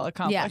Cinderella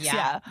complex.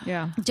 Yeah.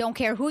 Yeah. Don't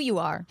care who you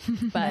are,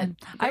 but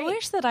I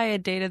wish that I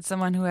had dated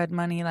someone who had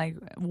money like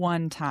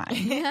one time.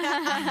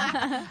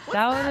 That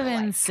would have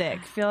been sick.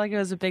 I feel like it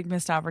was a big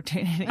missed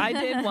opportunity. I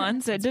did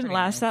once. It didn't pretty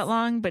last nice. that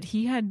long, but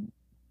he had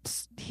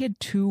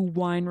 2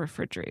 wine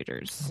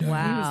refrigerators. He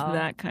Wow. was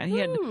that kind. He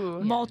had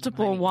Ooh.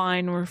 multiple money.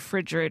 wine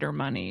refrigerator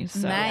money.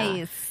 So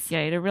nice. yeah,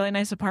 he had a really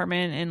nice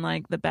apartment in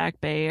like the Back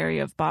Bay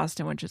area of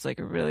Boston, which is like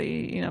a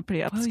really,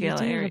 pretty Oh, you upscale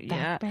dated area. a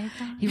Back Bay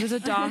guy? He was a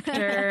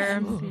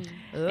doctor.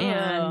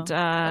 And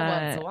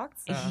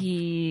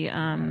he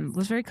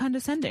was very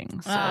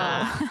condescending. So,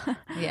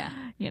 Yeah.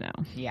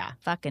 Yeah.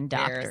 Fucking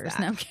There's doctors. that.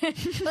 No, I'm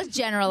kidding. Let's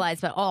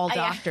generalize, but all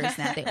doctors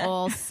now, they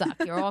all suck.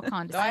 You're all So I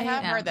condescending.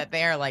 have now. heard that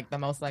they are like the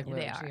most likely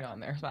They to are. cheat on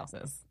their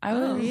spouses. I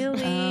was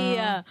Really?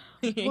 Yeah.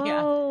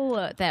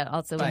 Whoa. That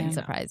also But, wouldn't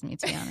surprise me,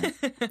 to be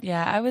honest.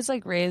 Yeah, I was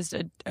like raised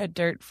a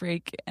dirt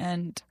freak,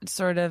 and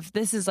sort of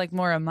this is like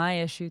more of my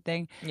issue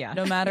thing. Yeah.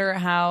 No matter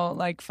how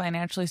like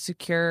financially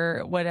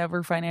secure,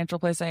 whatever financial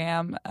place I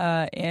am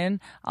in,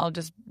 I'll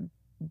just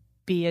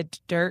be a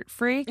dirt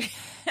freak.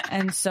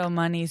 And so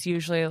money's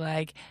usually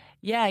like,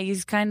 yeah,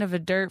 he's kind of a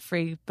dirt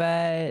freak,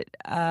 but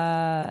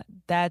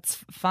that's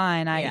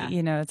fine.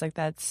 It's like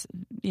that's,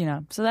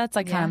 so that's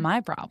like kind Yeah. of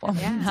my problem,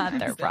 Yeah. not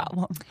their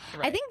problem.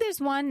 I think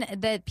there's one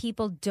that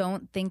people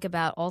don't think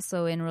about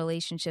also in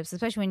relationships,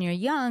 especially when you're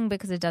young,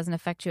 because it doesn't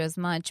affect you as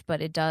much,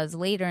 but it does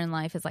later in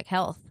life, is like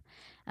health.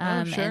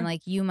 Sure. And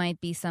like you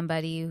might be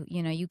somebody,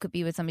 you could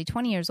be with somebody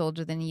 20 years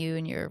older than you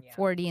and you're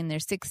 40 and they're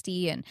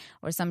 60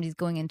 or somebody's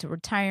going into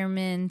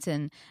retirement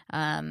and,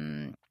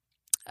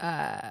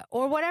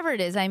 or whatever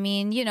it is. I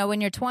mean, when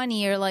you're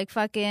 20, you're like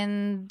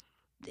fucking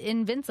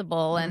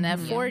invincible. And at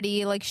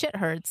 40, like shit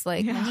hurts.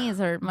 Like my knees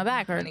hurt, my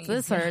back hurts,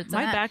 this hurts.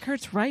 my and that- back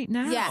hurts right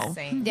now. Yeah.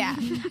 Same. Yeah.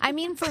 I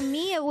mean, for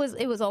me, it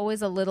was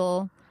always a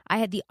little. I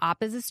had the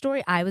opposite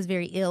story. I was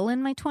very ill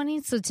in my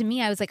 20s. So to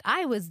me, I was like,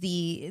 I was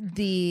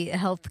the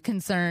health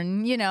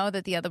concern,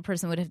 that the other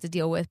person would have to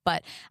deal with.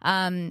 But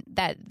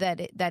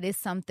that is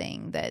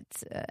something that,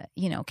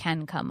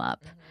 can come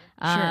up.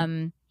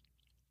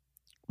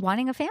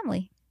 Wanting a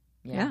family.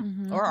 Yeah.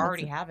 Mhm. Or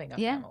already having a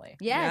Yeah. family.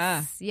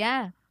 Yes.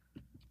 Yeah.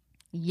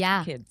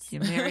 Yeah. Kids. You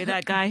marry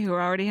that guy who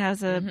already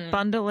has a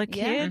bundle of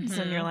Yeah. kids,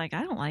 and you're like,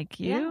 I don't like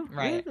you. Yeah.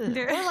 Right.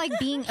 Or like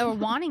or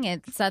wanting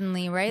it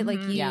suddenly, right? Like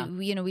Yeah.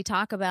 we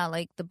talk about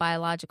like the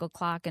biological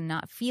clock and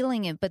not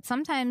feeling it, but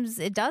sometimes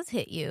it does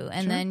hit you,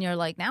 and then you're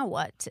like, now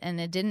what? And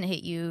it didn't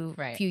hit you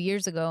a Right. few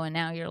years ago, and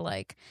now you're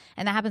like,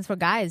 and that happens for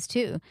guys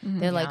too.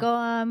 They're like, oh,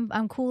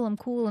 I'm cool,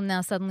 and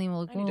now suddenly we're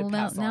like, I need to well,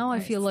 now, pass on now I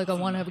this. feel like I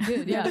want to have a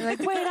kid. Yeah, Yeah. they're like,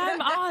 wait,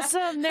 I'm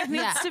awesome. There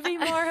needs Yeah. to be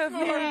more of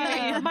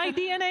me. My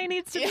DNA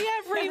needs to be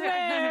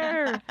everywhere.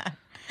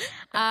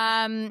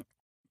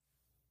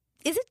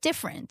 Is it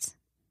different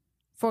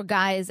for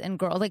guys and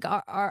girls? Like,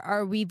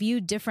 are we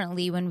viewed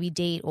differently when we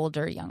date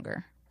older or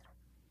younger?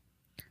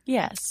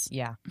 Yes.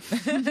 Yeah.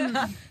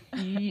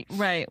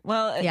 Right.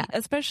 Well, Yeah.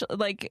 especially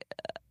like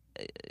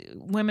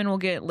women will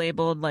get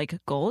labeled like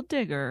gold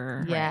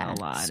digger Yeah. a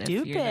lot.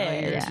 Stupid. If,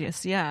 Yeah.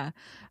 yes, yeah.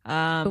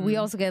 But we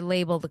also get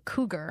labeled the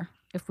cougar.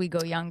 if we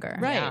go younger.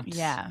 Right.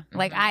 Yeah.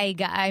 Like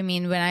I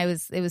mean, when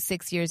it was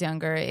 6 years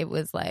younger, it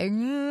was like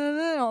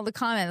all the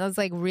comments. I was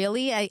like,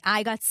 really?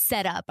 I got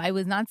set up. I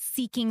was not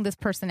seeking this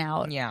person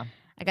out. Yeah.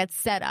 I got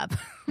set up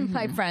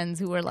by friends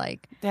who were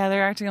like, Yeah,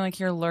 they're acting like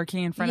you're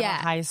lurking in front of a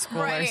Yeah. high school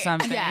or Right.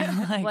 something.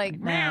 yeah, like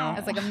no.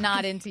 it's like I'm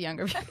not into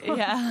younger people.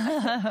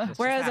 Yeah.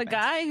 Whereas a happened.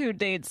 guy who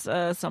dates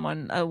a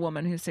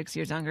woman who's 6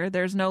 years younger,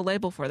 there's no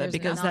label for that There's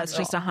because none. that's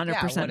just Yeah, 100%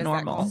 what is that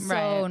normal. called? So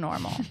Right.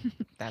 normal.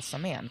 That's the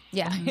man.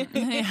 Yeah. Yeah.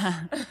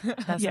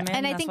 That's Yeah. the man,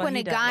 And I that's think what when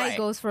he a does. guy Right.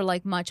 goes for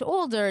like much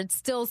older, it's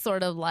still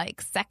sort of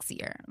like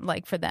sexier,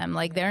 like for them.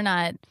 Like they're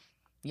not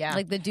Yeah.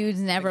 like the dudes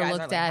never the guys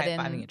looked are, like, at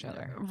high-fiving and each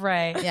other.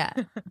 Right. yeah.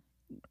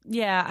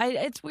 Yeah,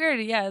 it's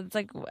weird. Yeah, it's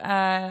like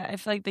I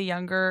feel like the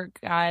younger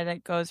guy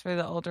that goes for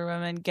the older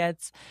women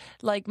gets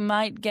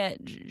might get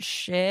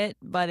shit,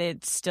 but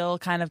it's still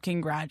kind of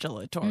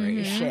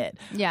congratulatory shit.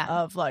 Yeah.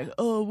 Of like,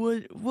 oh,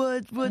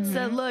 what's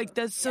that like?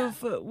 That's so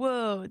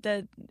whoa.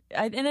 And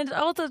I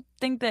also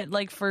think that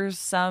like for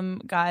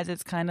some guys,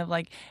 it's kind of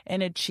like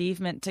an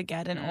achievement to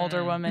get an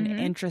older woman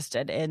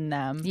interested in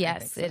them.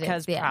 Yes, it is,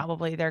 because yeah.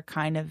 probably they're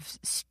kind of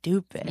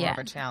stupid. More Yeah. of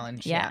a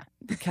challenge. Yeah.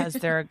 Because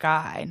they're a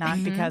guy,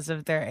 not because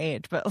of their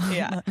age, but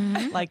Yeah.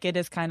 like it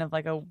is kind of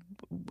like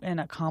an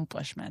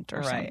accomplishment or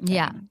Right. something.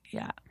 Yeah.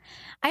 Yeah.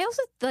 I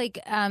also like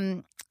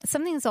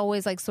something that's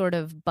always like sort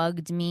of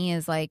bugged me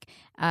is like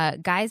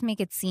guys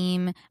make it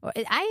seem, or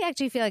I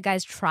actually feel like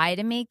guys try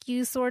to make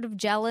you sort of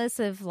jealous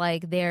of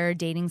like they're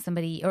dating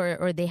somebody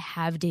or they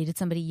have dated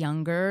somebody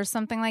younger or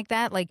something like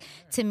that. Like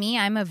to me,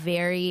 I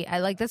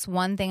like that's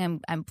one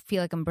thing I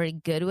feel like I'm pretty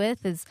good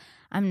with is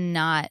I'm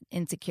not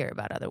insecure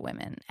about other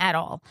women at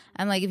all.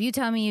 I'm like, if you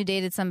tell me you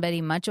dated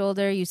somebody much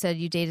older, you said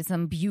you dated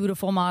some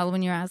beautiful model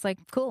when you were, I was like,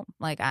 cool.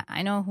 Like,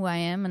 I know who I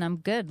am and I'm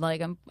good.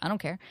 Like, I don't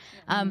care.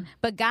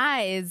 But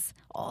guys,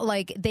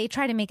 like, they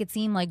try to make it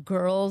seem like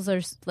girls are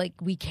like,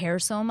 we care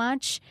so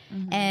much.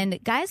 And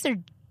guys are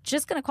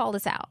just going to call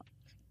this out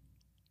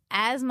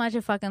as much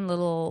of fucking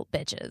little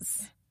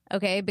bitches.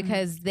 Okay.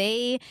 Because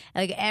they,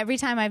 like, every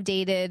time I've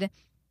dated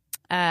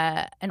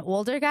an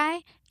older guy,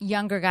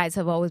 younger guys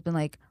have always been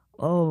like,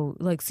 oh,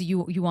 like, so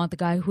you want the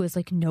guy who has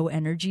like no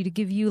energy to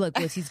give you? Like,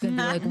 what, he's gonna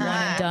be like one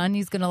and done?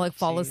 He's gonna like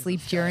fall asleep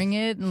during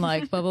it and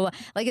like blah blah blah.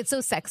 Like, it's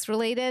so sex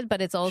related, but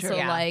it's also True.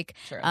 Yeah. like,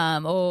 True.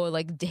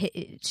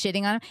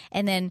 shitting on him.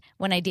 And then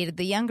when I dated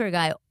the younger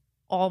guy,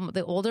 all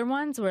the older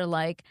ones were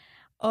like,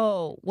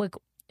 oh, like.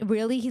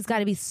 Really, he's got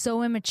to be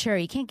so immature.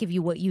 He can't give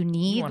you what you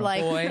need. want a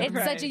Like boy. it's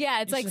Right. such a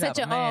it's You like should such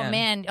a have a oh man.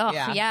 man oh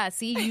Yeah. yeah.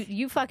 See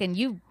you fucking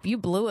you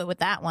blew it with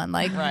that one.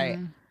 Like Right.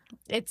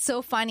 it's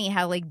so funny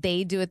how like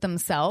they do it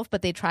themselves,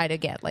 but they try to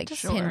get like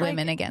pin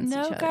women against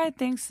no each other. guy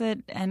thinks that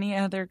any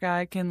other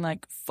guy can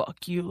like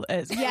fuck you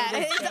as Yeah,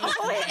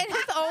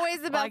 it's always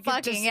about like, it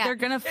fucking. just- Yeah, they're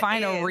gonna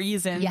find a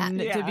reason Yeah.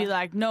 to be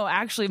like, no,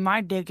 actually, my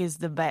dick is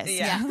the best.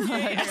 Yeah.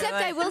 except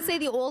I will say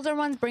the older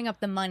ones bring up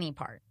the money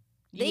part.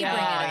 They Yeah.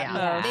 bring it up.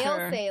 Yeah. They'll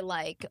Sure. say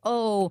like,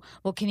 "Oh,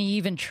 well, can he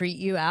even treat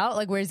you out?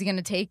 Like, where's he going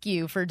to take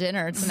you for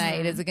dinner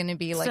tonight? Is it going to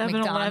be like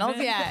 7-Eleven? McDonald's?"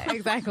 Yeah,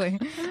 exactly.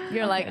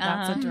 You're like,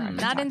 that's a direct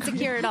not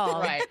insecure at all.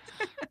 Right.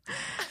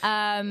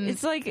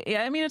 It's like,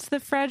 yeah, I mean, it's the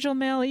fragile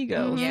male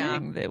ego Yeah.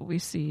 thing that we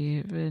see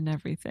in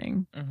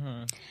everything.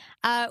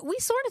 We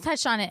sort of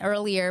touched on it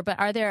earlier, but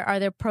are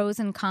there pros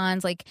and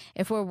cons? Like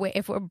if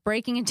we're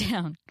breaking it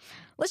down,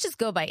 let's just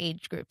go by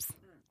age groups,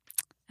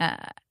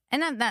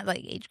 and not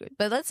like age group,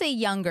 but let's say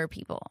younger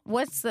people.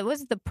 What's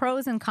the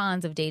pros and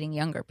cons of dating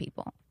younger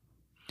people?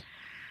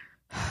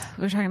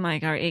 We're talking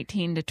like our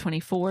 18 to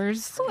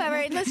 24s.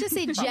 Whoever, let's just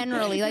say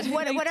generally, like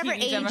whatever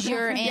age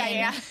you're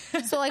in.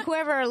 So like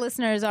whoever our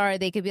listeners are,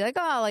 they could be like,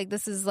 oh, like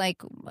this is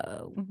like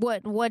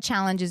what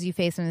challenges you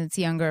face when it's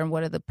younger, and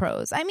what are the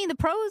pros? I mean, the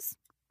pros.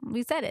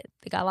 We said it.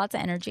 They got lots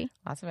of energy.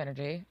 Lots of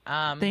energy.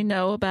 They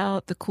know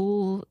about the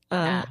cool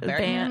very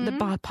band,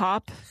 the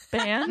pop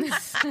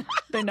bands.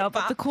 They know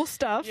about the cool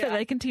stuff that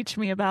they can teach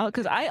me about.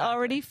 Because I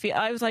already feel,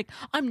 I was like,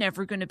 I'm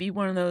never going to be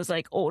one of those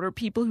like older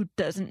people who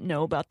doesn't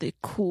know about the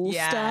cool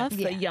Yeah. stuff,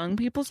 Yeah. the young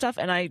people stuff.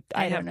 And I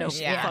have don't no know.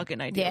 Yeah.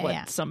 fucking idea Yeah, what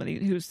yeah. some of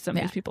these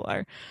Yeah. people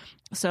are.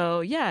 So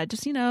yeah,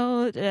 just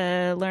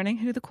learning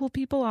who the cool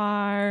people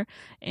are,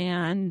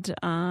 and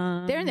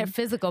They're in their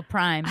physical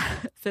prime.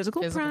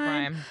 physical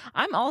prime.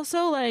 I'm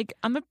also like,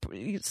 I'm a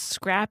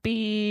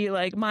scrappy,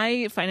 like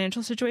my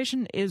financial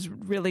situation is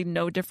really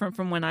no different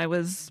from when I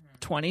was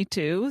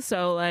 22.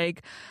 So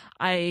like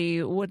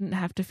I wouldn't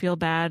have to feel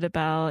bad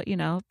about,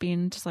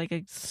 being just like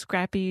a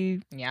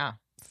scrappy, Yeah.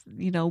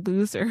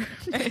 loser.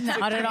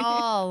 Not at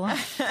all.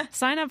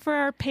 Sign up for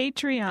our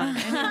Patreon.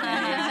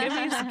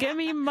 Anyway, give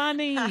me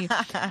money.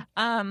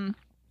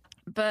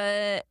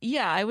 But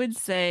yeah, I would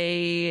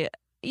say,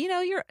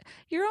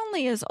 you're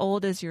only as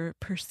old as you're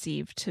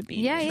perceived to be.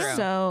 Yeah, yeah.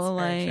 So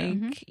That's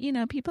very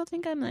like, people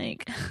think I'm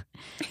like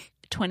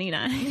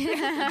 29.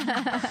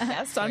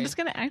 That's So I'm sweet. just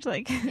gonna act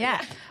like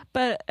Yeah.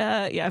 But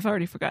yeah, I've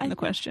already forgotten the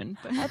question.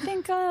 But. I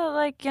think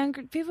like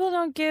younger people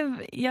don't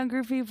give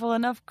younger people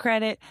enough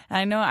credit.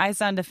 I know I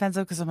sound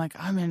defensive because I'm like,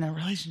 I'm in a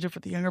relationship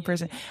with a younger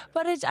person,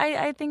 but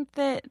I think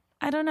that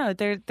I don't know.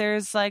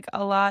 There's like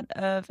a lot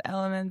of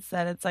elements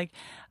that it's like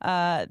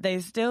they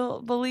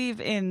still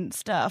believe in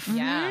stuff.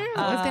 Yeah.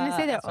 I was gonna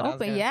say they're that's what I was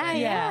open. gonna Yeah,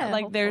 say. yeah.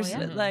 Like there's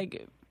hopefully,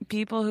 like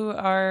people who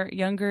are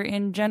younger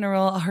in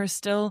general are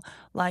still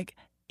like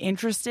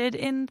interested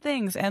in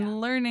things and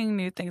learning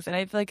new things. And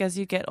I feel like as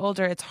you get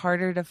older, it's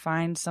harder to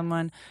find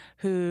someone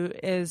who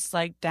is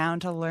like down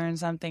to learn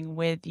something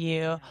with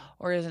you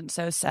or isn't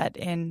so set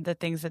in the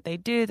things that they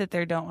do that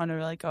they don't want to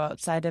really go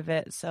outside of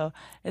it. So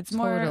it's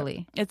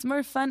Totally. it's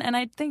more fun. And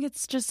I think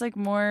it's just like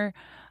more,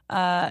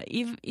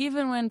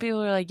 even when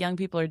people are like, young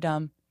people are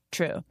dumb.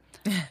 True.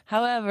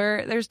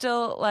 However, they're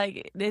still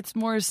like, it's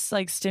more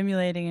like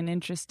stimulating and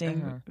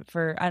interesting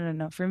for, I don't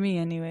know, for me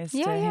anyways,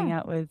 Yeah, to yeah. hang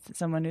out with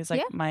someone who's like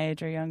Yeah. my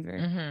age or younger.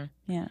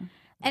 Mm-hmm. Yeah.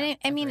 And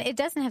I mean, it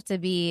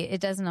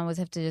doesn't always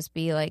have to just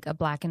be like a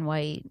black and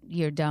white,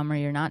 you're dumb or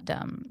you're not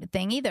dumb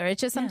thing either.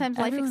 It's just sometimes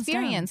life everyone's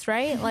experience,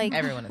 right? Like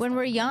Everyone is when dumb.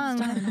 we're young,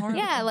 horrible.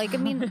 yeah, like, I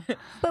mean,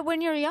 but when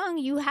you're young,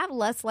 you have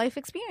less life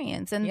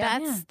experience and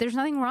there's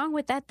nothing wrong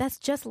with that. That's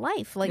just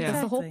life. Like Yeah.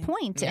 that's the whole Exactly.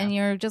 point. Yeah. And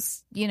you're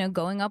just,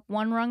 going up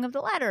one rung of the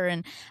ladder.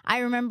 And I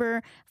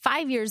remember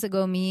 5 years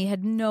ago, me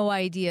had no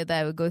idea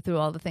that I would go through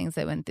all the things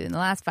I went through in the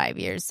last 5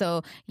 years.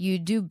 So you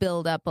do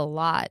build up a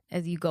lot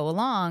as you go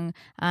along.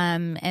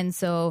 And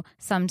so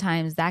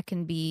sometimes that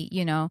can be,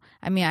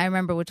 I mean, I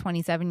remember with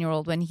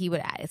 27-year-old when he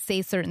would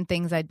say certain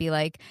things, I'd be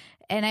like,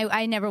 and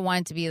I never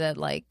wanted to be that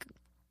like,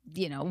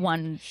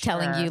 one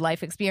telling you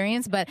life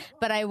experience, but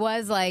I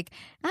was like,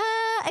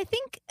 I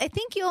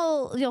think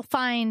you'll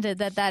find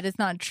that is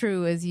not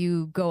true as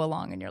you go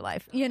along in your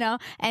life,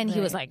 and he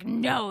was like,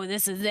 no,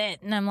 this is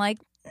it. And I'm like,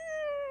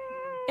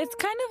 It's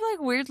kind of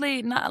like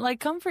weirdly not like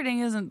comforting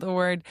isn't the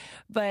word,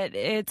 but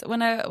it's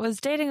when I was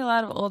dating a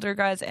lot of older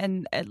guys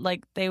and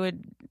like they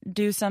would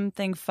do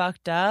something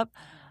fucked up,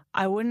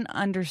 I wouldn't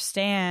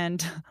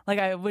understand. Like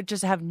I would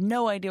just have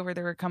no idea where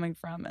they were coming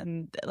from,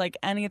 and like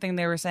anything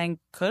they were saying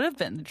could have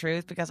been the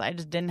truth because I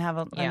just didn't have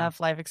enough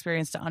life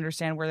experience to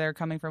understand where they were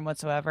coming from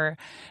whatsoever.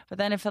 But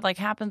then if it like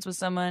happens with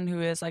someone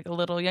who is like a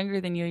little younger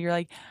than you, you're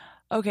like,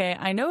 okay,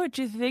 I know what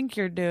you think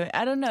you're doing.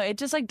 I don't know. It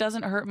just like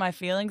doesn't hurt my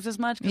feelings as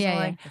much. 'Cause Yeah, I'm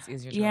yeah. like, It's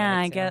easier to yeah,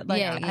 relate I to. get like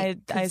Yeah,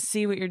 I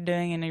see what you're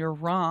doing and you're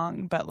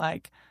wrong, but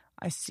like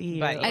I see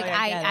you. Right. like Like,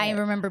 I get it.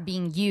 remember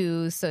being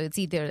you, so it's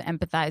either to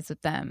empathize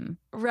with them,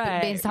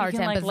 right. It's hard You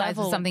to can, like, empathize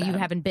level with something you them.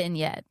 haven't been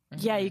yet.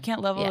 Yeah, you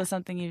can't level Yeah. with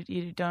something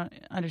you don't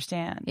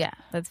understand. Yeah,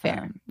 that's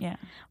fair. Yeah.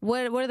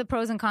 What are the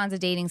pros and cons of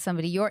dating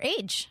somebody your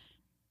age?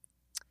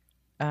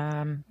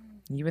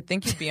 You would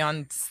think you'd be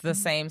on the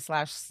same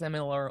 /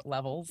 similar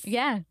levels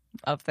Yeah,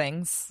 of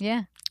things.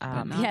 yeah,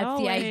 Not yeah. It's the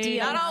always.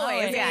 ideal. Not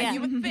always. Yeah, Yeah.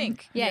 you would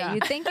think. Yeah, you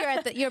think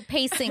you're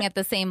pacing at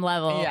the same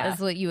level Yeah. as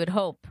what you would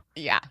hope.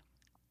 Yeah.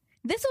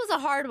 This was a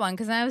hard one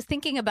because I was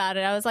thinking about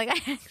it. I was like,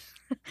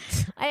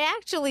 I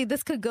actually,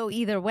 this could go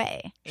either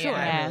way. Sure.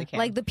 Yeah. I really can.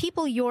 Like the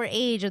people your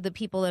age are the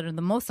people that are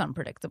the most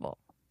unpredictable.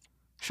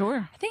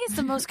 Sure. I think it's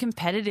the most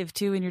competitive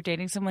too when you're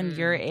dating someone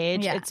your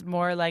age. Yeah. It's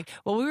more like,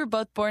 well, we were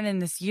both born in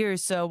this year,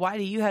 so why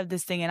do you have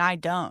this thing and I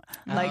don't?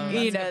 Like, that's you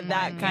a know, good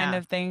that point. kind Yeah.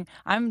 of thing.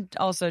 I'm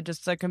also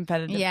just a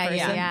competitive Yeah, person,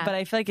 yeah, yeah. but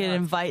I feel like it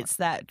invites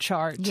that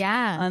chart,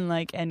 Yeah.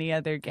 unlike any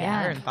other game. I Yeah.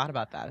 never even thought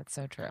about that. It's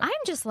so true. I'm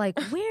just like,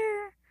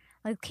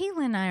 like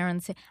Caitlin and I are on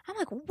the same. I'm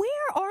like,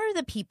 where are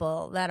the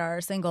people that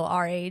are single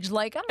our age?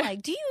 Like, I'm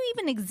like, do you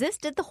even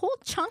exist? Did the whole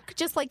chunk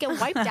just like get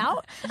wiped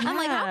out? I'm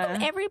like, how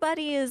come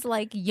everybody is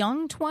like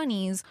young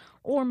 20s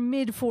or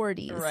mid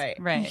 40s? Right.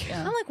 Right.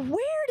 Yeah. I'm like,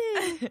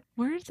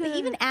 Where did like,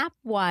 even app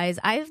wise,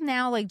 I've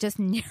now like just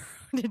narrowed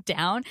it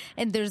down,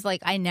 and there's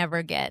like I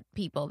never get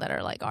people that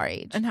are like our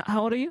age. And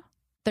how old are you?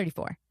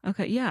 34.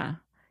 Okay, yeah.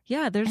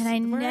 Yeah, there's And I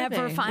where are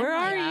never they? find Where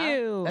them. are Yeah.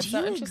 you? That's Do so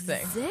you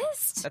interesting.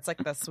 exist? That's like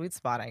the sweet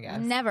spot, I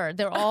guess. Never.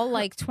 They're all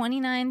like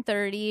 29,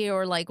 30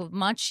 or like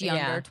much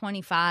younger, Yeah.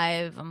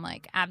 25. I'm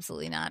like,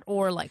 absolutely not.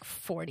 Or like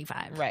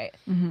 45. Right.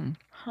 Mm-hmm.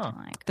 Huh.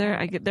 Like,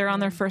 They're on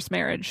their first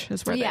marriage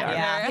is where yeah, they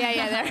are. Yeah.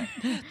 yeah.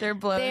 They're, They're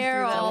blown They're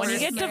through that all When you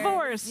worst get marriage.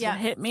 divorced, Yeah.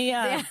 hit me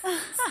up.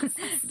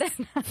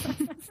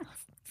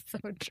 so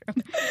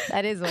true.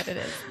 That is what it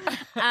is.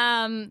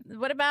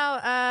 What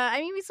about, I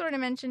mean, we sort of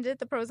mentioned it,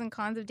 the pros and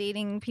cons of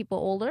dating people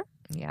older.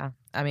 Yeah.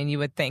 I mean, you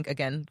would think,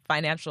 again,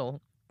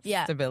 financial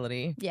Yeah.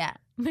 stability. Yeah.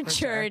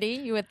 Maturity,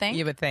 you would think.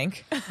 You would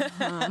think.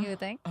 You would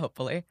think.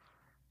 Hopefully.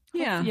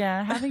 Yeah.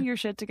 Yeah, having your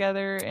shit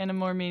together in a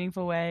more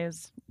meaningful way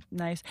is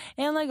nice.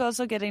 And like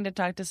also getting to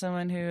talk to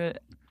someone who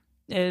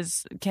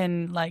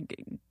can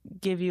like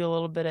give you a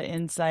little bit of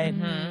insight.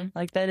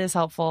 Like that is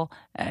helpful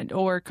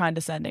or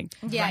condescending.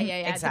 Yeah, Right. yeah.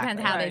 It Exactly.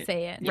 depends how they Right.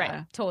 say it.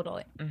 Right.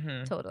 Totally.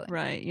 Mm-hmm. Totally.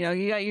 Right. You know,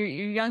 you got your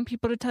young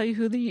people to tell you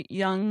who the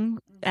young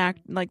act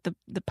like the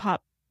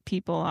pop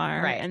people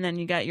are. Right. And then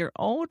you got your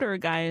older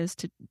guys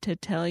to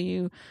tell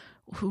you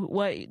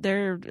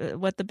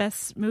what the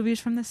best movies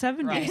from the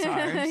 70s Right.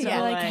 are. So,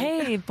 Yeah, like,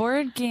 hey,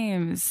 board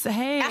games.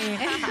 Hey,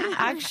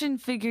 action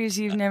figures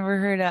you've never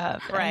heard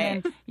of. Right.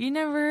 And then, you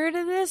never heard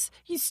of this?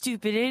 You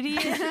stupid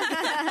idiot.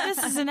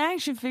 This is an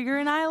action figure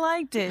and I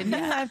liked it. And you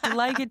have to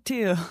like it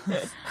too.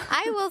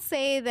 I will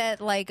say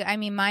that, like, I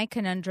mean, my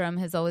conundrum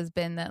has always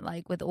been that,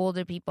 like, with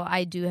older people,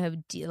 I do have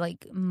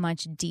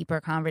much deeper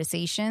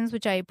conversations,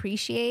 which I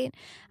appreciate.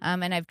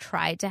 And I've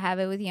tried to have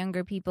it with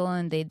younger people,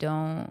 and they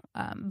don't.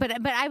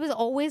 But I was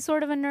always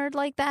sort of a nerd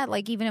like that.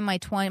 Like, even in my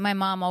 20s, my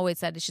mom always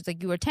said, she's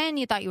like, you were 10,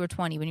 you thought you were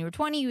 20. When you were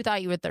 20, you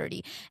thought you were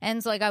 30.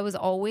 And so, like, I was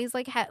always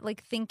like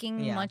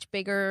thinking much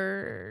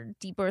bigger,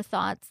 deeper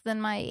thoughts than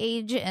my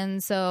age.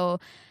 And so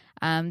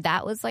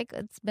that was like,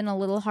 it's been a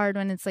little hard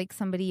when it's like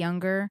somebody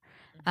younger.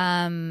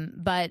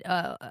 But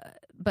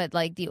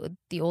like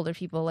the older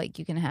people, like,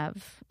 you can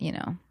have,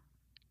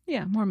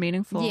 yeah, more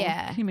meaningful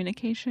Yeah.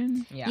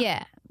 communication.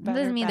 yeah. Better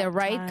Doesn't mean they're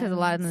right, because a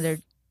lot of them, times. they're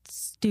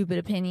stupid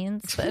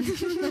opinions, but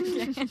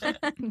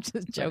I'm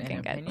just But joking,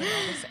 in guys. opinion,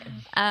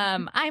 all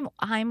the same.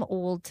 I'm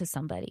old to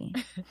somebody.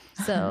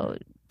 So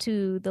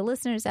to the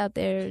listeners out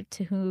there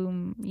to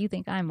whom you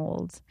think I'm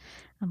old,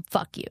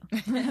 fuck you.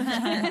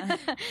 Again,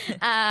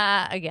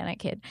 I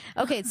kid.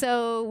 Okay,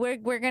 so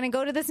we're gonna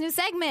go to this new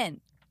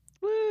segment.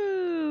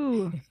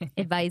 Woo!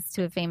 Advice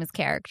to a famous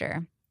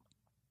character.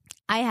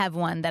 I have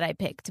one that I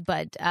picked,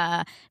 but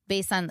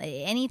based on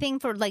anything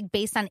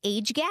based on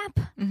age gap.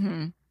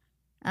 Mm-hmm.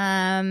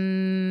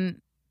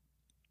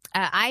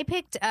 I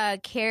picked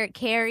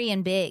Carrie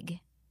and Big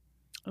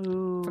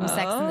Ooh. from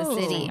Sex and the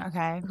City,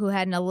 Okay. who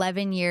had an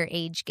 11-year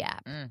age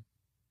gap. Mm.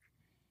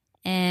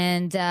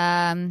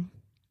 And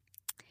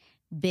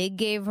Big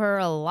gave her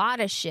a lot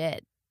of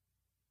shit,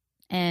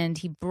 and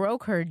he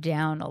broke her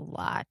down a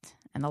lot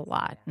and a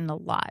lot and a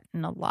lot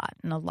and a lot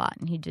and a lot,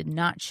 and he did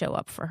not show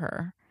up for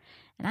her.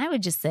 And I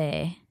would just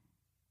say,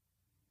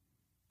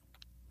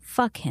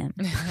 fuck him.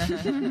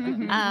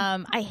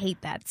 I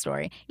hate that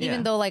story. Even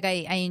Yeah. though, like,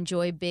 I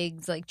enjoy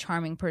Big's, like,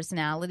 charming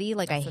personality.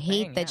 Like, That's I the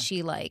hate thing, that yeah.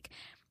 she, like,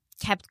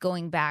 kept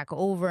going back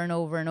over and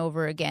over and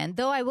over again.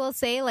 Though I will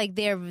say, like,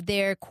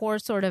 their core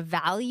sort of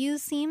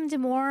values seemed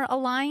more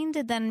aligned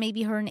than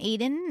maybe her and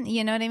Aiden.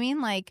 You know what I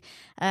mean? Like,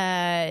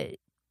 they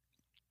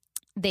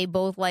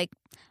both, like,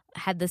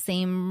 had the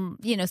same,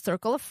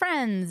 circle of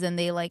friends, and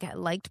they, like,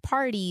 liked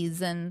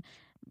parties and,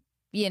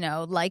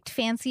 liked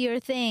fancier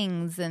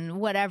things and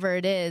whatever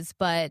it is.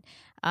 But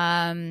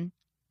I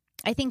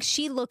think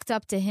she looked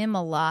up to him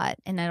a lot,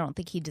 and I don't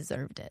think he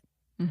deserved it.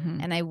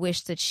 Mm-hmm. And I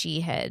wish that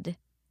she had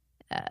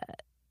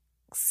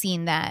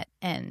seen that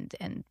and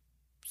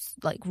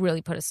like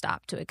really put a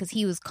stop to it, because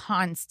he was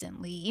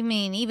constantly, I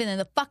mean, even in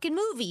the fucking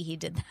movie he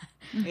did that.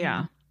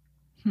 Yeah.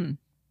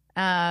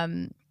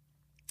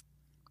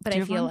 But Do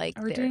you I have feel one? like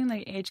Are we doing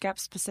like age gap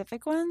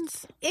specific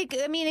ones?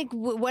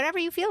 whatever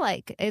you feel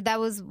like. That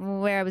was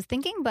where I was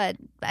thinking, but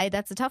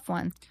that's a tough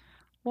one.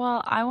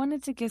 Well, I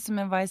wanted to give some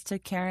advice to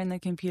Karen the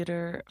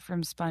computer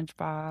from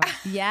SpongeBob,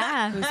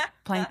 Yeah. who's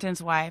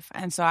Plankton's wife,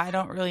 and so I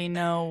don't really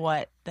know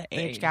what the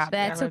age age. gap.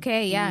 That's there would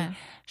okay, be. yeah.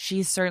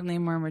 She's certainly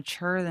more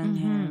mature than Mhm.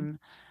 him,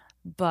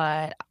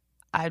 but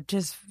I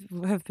just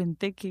have been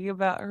thinking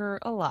about her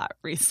a lot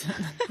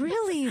recently.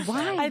 Really?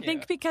 Why? I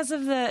think because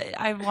of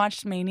I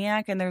watched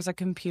Maniac, and there's a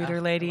computer Oh,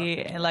 I lady,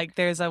 love and like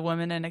there's a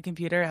woman in a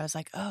computer. I was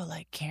like, oh,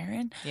 like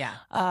Karen. Yeah.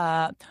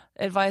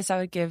 Advice I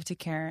would give to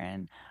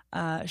Karen.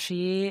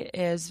 She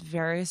is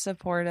very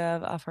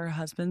supportive of her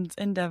husband's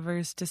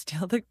endeavors to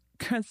steal the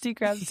Krusty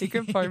Krab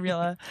secret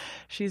formula.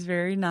 She's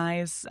very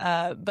nice,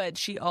 but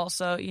she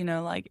also,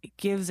 like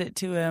gives it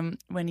to him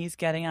when he's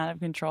getting out of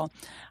control.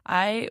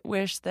 I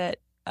wish that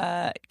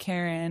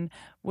Karen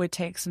would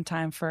take some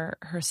time for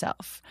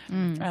herself.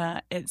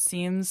 It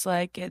seems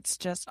like it's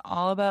just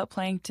all about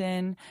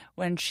Plankton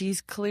when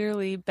she's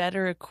clearly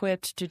better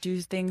equipped to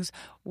do things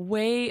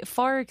way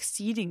far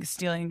exceeding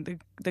stealing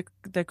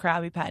the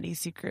Krabby Patty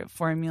secret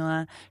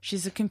formula.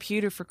 She's a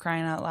computer, for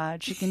crying out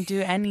loud. She can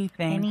do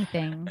anything.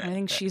 Anything. I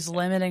think she's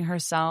limiting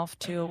herself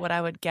to what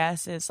I would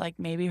guess is like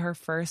maybe her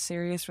first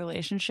serious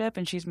relationship,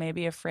 and she's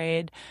maybe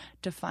afraid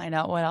to find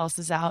out what else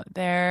is out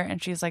there,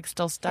 and she's like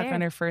still stuck Fair.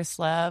 on her first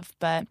love.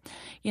 But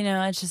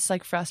it's just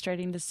like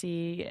frustrating to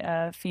see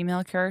a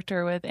female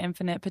character with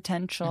infinite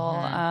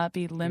potential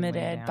be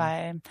limited down.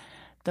 by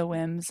the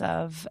whims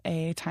of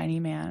a tiny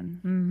man.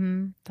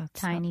 Mm-hmm. That's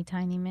Tiny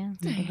man.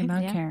 thinking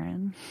about Yeah.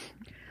 Karen.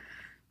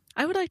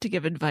 I would like to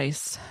give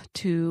advice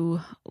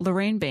to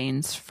Lorraine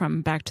Baines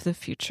from Back to the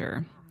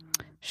Future.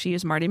 She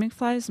is Marty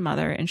McFly's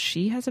mother, and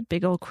she has a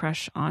big old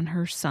crush on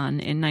her son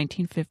in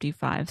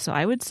 1955. So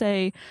I would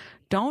say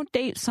don't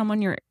date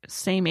someone your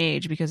same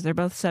age, because they're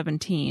both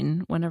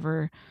 17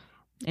 whenever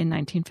in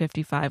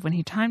 1955 when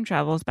he time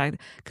travels back.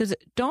 Because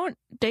don't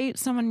date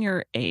someone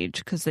your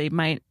age, because they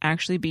might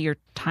actually be your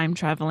time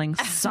traveling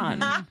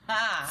son.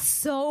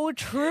 So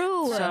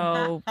true.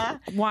 So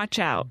watch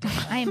out.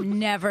 I am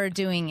never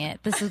doing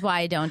it. This is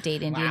why I don't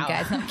date Indian Wow.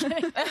 guys. I'm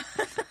kidding.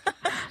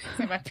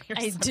 Like, might be your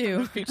I son do.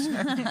 in the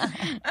future.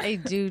 I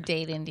do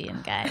date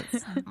Indian guys.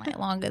 My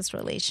longest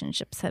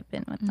relationships have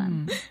been with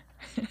them.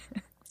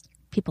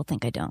 People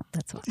think I don't.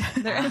 That's why.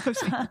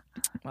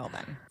 Well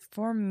then,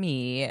 for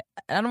me,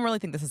 I don't really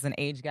think this is an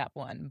age gap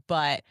one,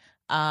 but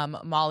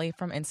Molly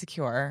from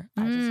Insecure,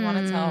 I just want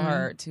to tell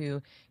her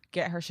to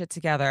get her shit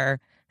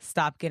together,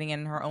 stop getting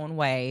in her own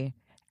way,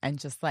 and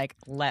just like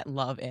let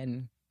love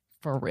in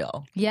for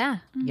real. Yeah.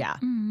 Yeah,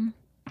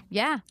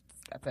 Yeah.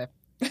 that's it.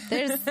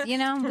 There's,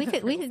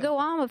 we could go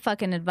on with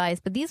fucking advice,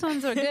 but these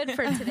ones are good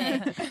for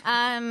today.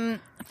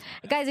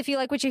 Guys, if you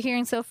like what you're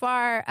hearing so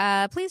far,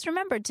 please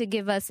remember to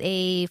give us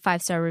a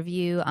 5-star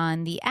review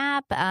on the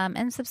app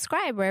and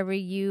subscribe wherever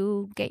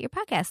you get your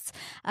podcasts.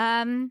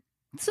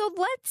 So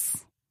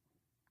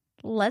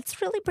let's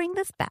really bring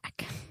this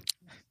back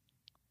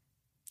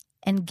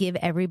and give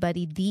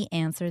everybody the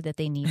answer that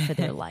they need for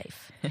their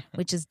life,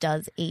 which is,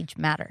 does age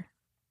matter?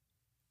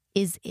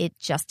 Is it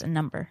just a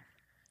number?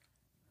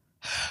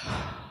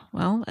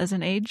 Well, as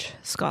an age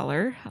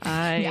scholar,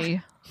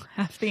 I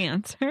have the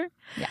answer.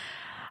 Yeah.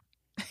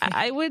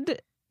 I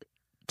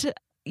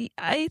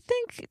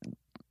think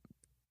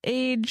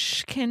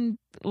age can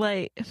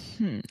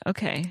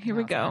okay, here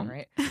we go.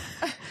 Right.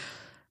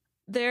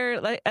 There,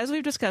 like as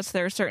we've discussed,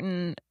 there are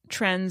certain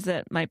trends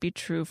that might be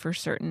true for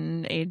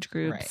certain age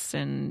groups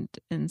and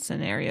in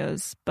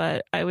scenarios.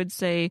 But I would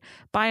say,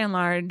 by and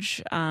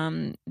large,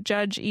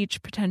 judge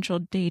each potential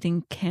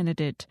dating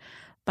candidate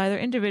by their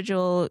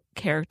individual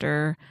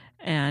character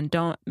and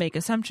don't make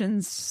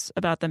assumptions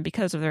about them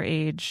because of their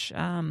age,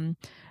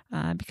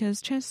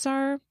 because chances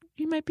are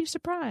you might be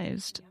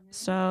surprised.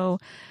 So,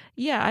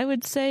 yeah, I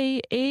would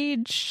say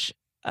age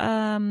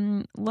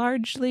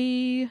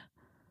largely,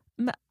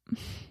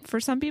 for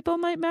some people,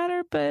 might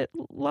matter, but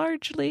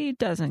largely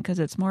doesn't, because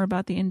it's more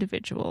about the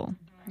individual.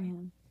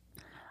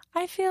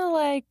 I feel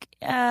like,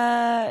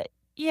 it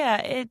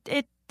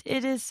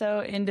is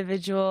so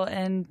individual,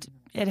 and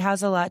it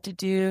has a lot to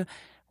do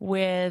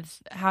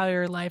with how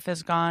your life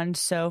has gone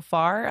so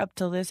far up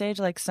to this age.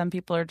 Like, some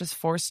people are just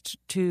forced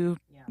to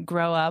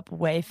grow up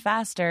way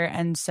faster,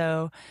 and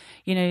so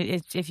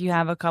if you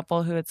have a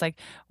couple who, it's like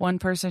one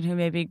person who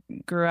maybe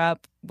grew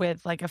up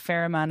with like a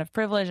fair amount of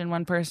privilege and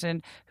one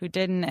person who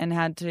didn't and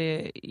had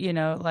to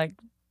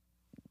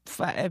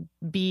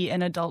be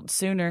an adult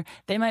sooner,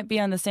 they might be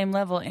on the same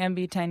level and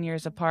be 10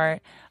 years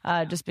apart,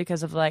 just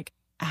because of like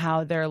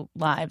how their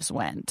lives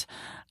went.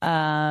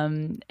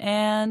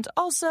 And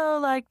also,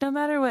 like, no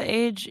matter what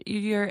age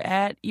you're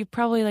at, you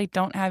probably like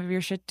don't have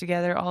your shit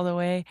together all the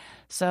way.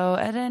 So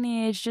at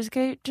any age, just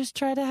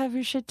try to have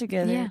your shit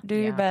together. Yeah. Do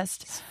your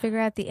best. Just figure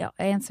out the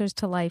answers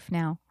to life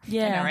now.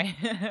 Yeah. I know, right?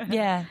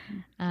 Yeah.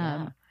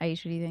 Aisha,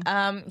 what do you think?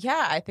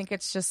 Yeah, I think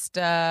it's just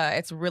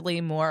it's really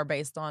more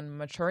based on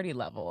maturity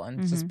level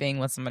and just being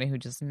with somebody who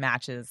just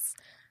matches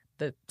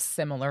the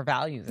similar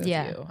values as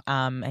you.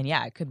 And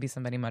yeah, it could be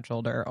somebody much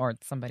older or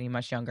somebody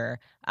much younger,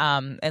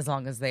 as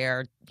long as they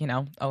are,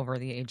 over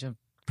the age of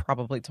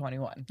probably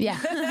 21.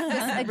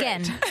 Yeah.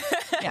 Again,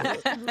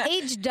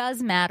 age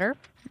does matter.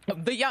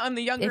 The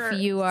younger, If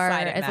you are,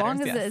 side, it as long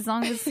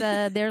matters,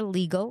 as they're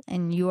legal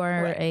and you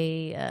are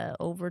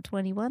over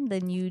 21,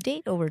 then you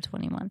date over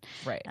 21.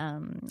 right.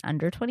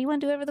 Under 21,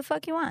 do whatever the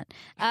fuck you want.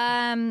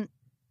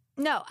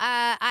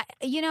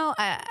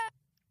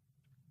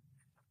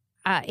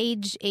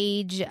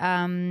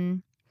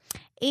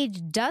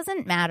 Age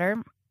doesn't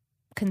matter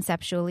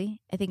conceptually.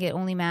 I think it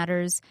only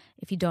matters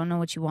if you don't know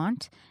what you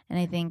want. And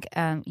I think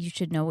you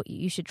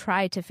should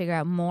try to figure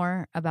out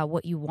more about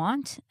what you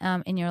want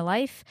in your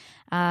life.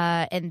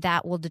 And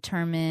that will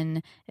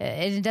determine,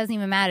 and it doesn't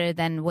even matter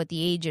then what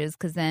the age is,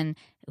 because then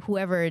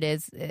whoever it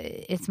is,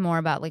 it's more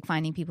about like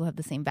finding people who have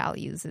the same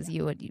values as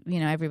you.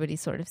 Everybody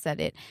sort of said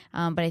it.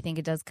 But I think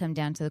it does come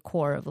down to the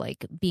core of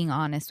like being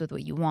honest with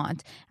what you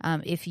want.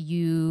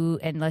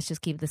 And let's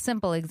just keep the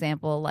simple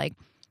example, like,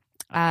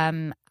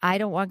 I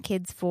don't want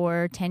kids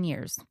for 10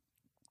 years.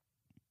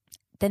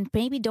 Then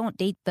maybe don't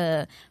date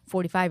the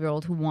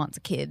 45-year-old who wants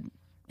a kid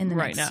in the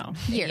Right next now.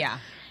 year.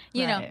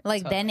 Yeah.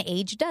 Then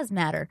age does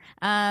matter.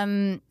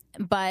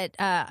 But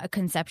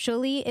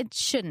conceptually, it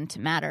shouldn't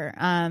matter.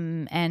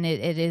 And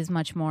it is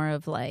much more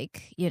of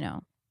like,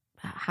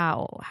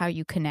 how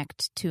you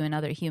connect to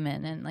another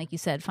human. And like you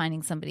said,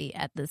 finding somebody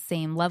at the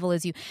same level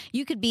as you.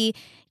 You could be,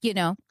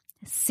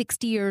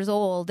 60 years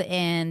old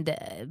and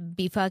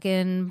be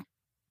fucking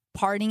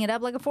partying it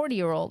up like a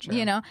 40-year-old.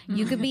 Sure.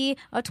 You could be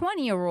a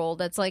 20-year-old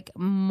that's like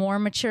more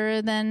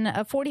mature than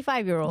a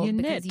 45-year-old You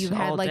because knit you've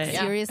had all like day.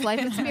 serious life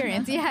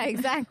experience. Yeah,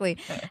 exactly.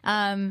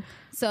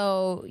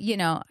 So,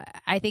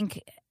 I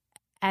think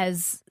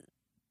as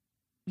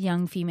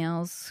young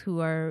females who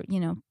are,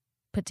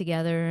 put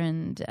together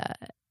and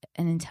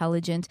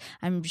intelligent,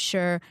 I'm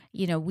sure,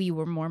 we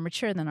were more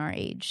mature than our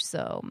age.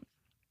 So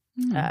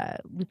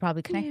we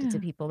probably connected to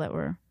people that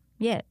were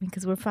Yeah,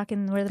 because we're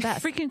the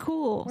best. Freaking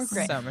cool. We're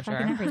great. So mature.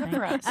 Fucking everything.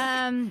 For us.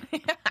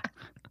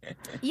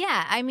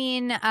 Yeah, I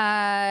mean,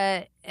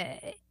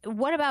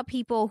 what about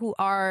people who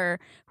are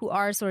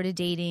sort of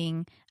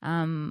dating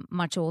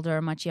much older,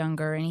 much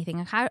younger, or anything?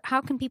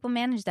 How can people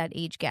manage that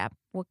age gap?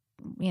 What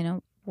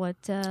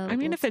I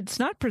mean, if it's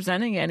not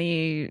presenting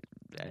any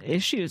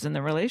issues in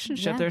the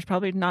relationship, there's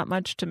probably not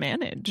much to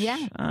manage.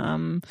 Yeah.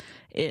 And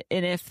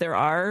if there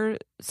are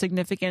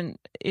significant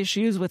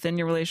issues within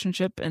your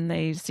relationship and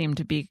they seem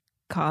to be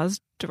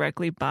caused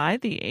directly by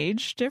the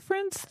age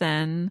difference,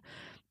 then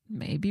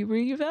maybe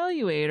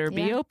reevaluate or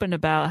be open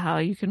about how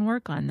you can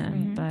work on them.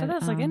 Mm-hmm. But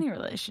that's like any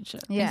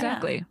relationship. Yeah.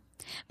 Exactly.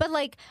 But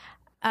like,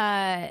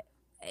 I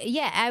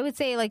would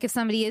say like if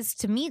somebody is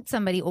to meet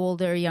somebody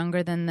older,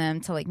 younger than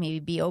them, to like maybe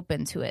be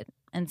open to it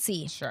and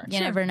see. Sure. You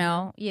never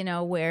know,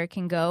 where it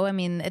can go. I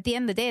mean, at the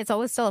end of the day, it's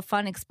always still a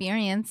fun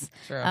experience.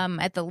 Sure.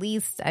 At the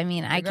least, I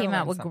mean, I came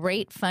out with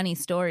great funny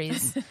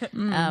stories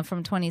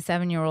from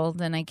 27-year-old,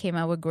 and I came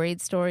out with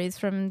great stories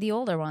from the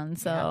older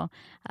ones. So,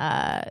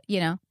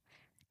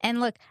 and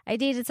look, I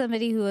dated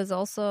somebody who was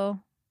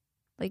also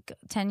like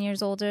 10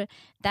 years older.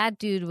 That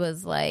dude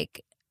was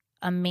like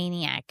a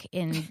maniac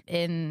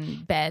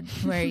in bed,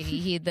 where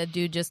the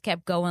dude just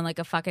kept going like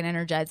a fucking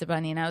Energizer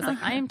bunny, and I was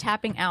like, I am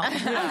tapping out. I'm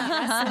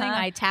wrestling,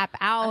 I tap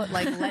out,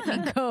 like let me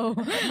go.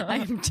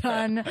 I'm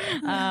done.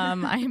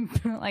 I'm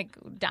like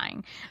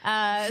dying.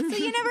 So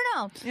you never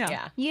know.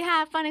 Yeah. You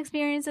have fun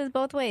experiences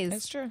both ways.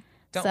 It's true.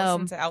 Don't So-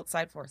 listen to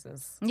outside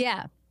forces.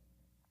 Yeah.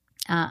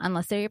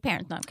 Unless they're your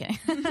parents. No, I'm kidding.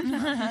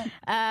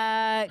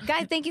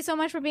 Guys, thank you so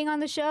much for being on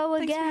the show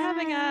again. Thanks for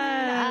having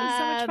us.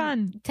 So much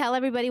fun. Tell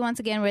everybody once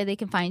again where they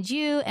can find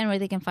you and where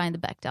they can find the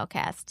Bechdel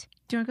Cast.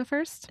 Do you want to go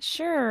first?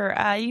 Sure.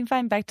 You can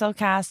find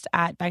Bechdelcast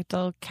at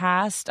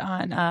Bechdelcast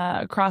on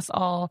across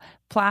all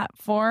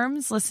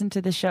platforms. Listen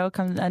to the show.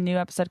 A new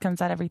episode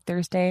comes out every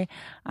Thursday.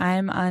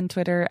 I'm on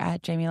Twitter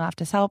at Jamie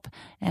Loftus Help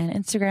and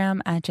Instagram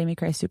at Jamie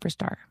Cray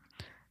Superstar.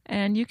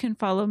 And you can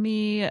follow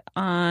me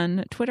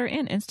on Twitter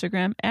and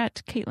Instagram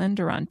at Caitlin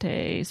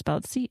Durante,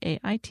 spelled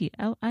Caitlin.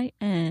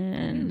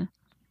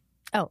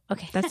 Oh,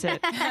 okay. That's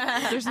it.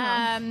 There's no.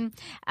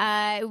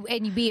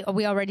 And we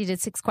already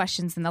did 6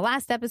 questions in the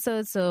last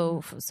episode.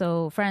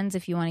 So friends,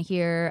 if you want to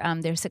hear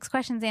their 6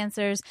 questions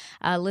answers,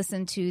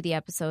 listen to the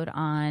episode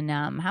on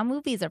how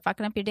movies are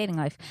fucking up your dating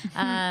life.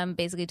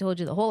 Basically told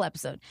you the whole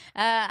episode.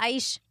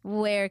 Aish,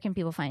 where can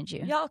people find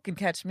you? Y'all can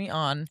catch me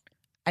on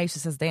Aisha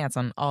Says Dance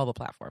on all the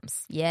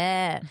platforms.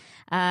 Yeah.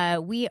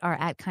 We are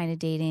at Kinda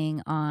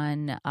Dating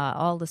on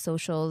all the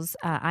socials.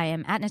 I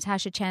am at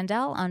Natasha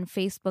Chandel on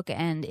Facebook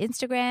and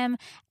Instagram.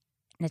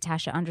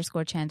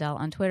 Natasha_Chandel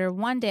on Twitter.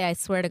 One day, I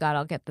swear to God,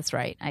 I'll get this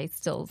right. I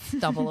still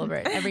stumble over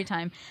it every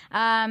time.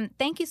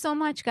 Thank you so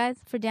much, guys,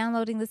 for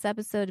downloading this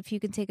episode. If you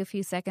can take a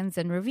few seconds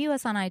and review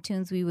us on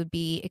iTunes, we would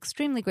be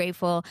extremely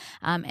grateful.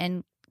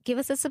 And give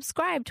us a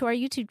subscribe to our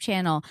YouTube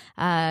channel.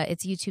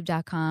 It's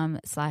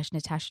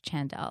youtube.com/Natasha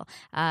Chandel.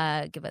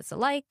 Give us a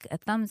like, a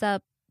thumbs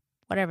up,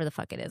 whatever the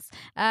fuck it is.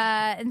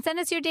 And send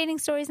us your dating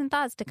stories and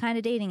thoughts to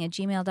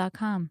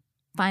kindofdating@gmail.com.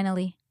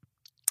 Finally.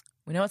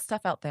 We know it's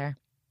tough out there,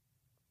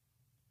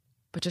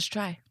 but just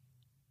try.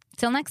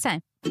 Till next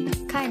time.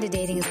 Kinda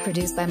Dating is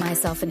produced by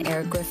myself and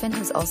Eric Griffin,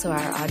 who's also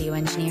our audio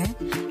engineer.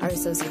 Our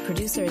associate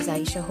producer is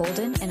Aisha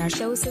Holden, and our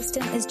show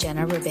assistant is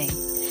Jenna Ribbing.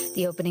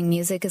 The opening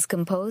music is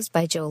composed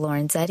by Joe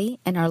Lorenzetti,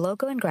 and our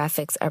logo and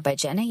graphics are by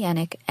Jenna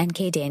Yannick and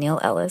K. Daniel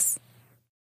Ellis.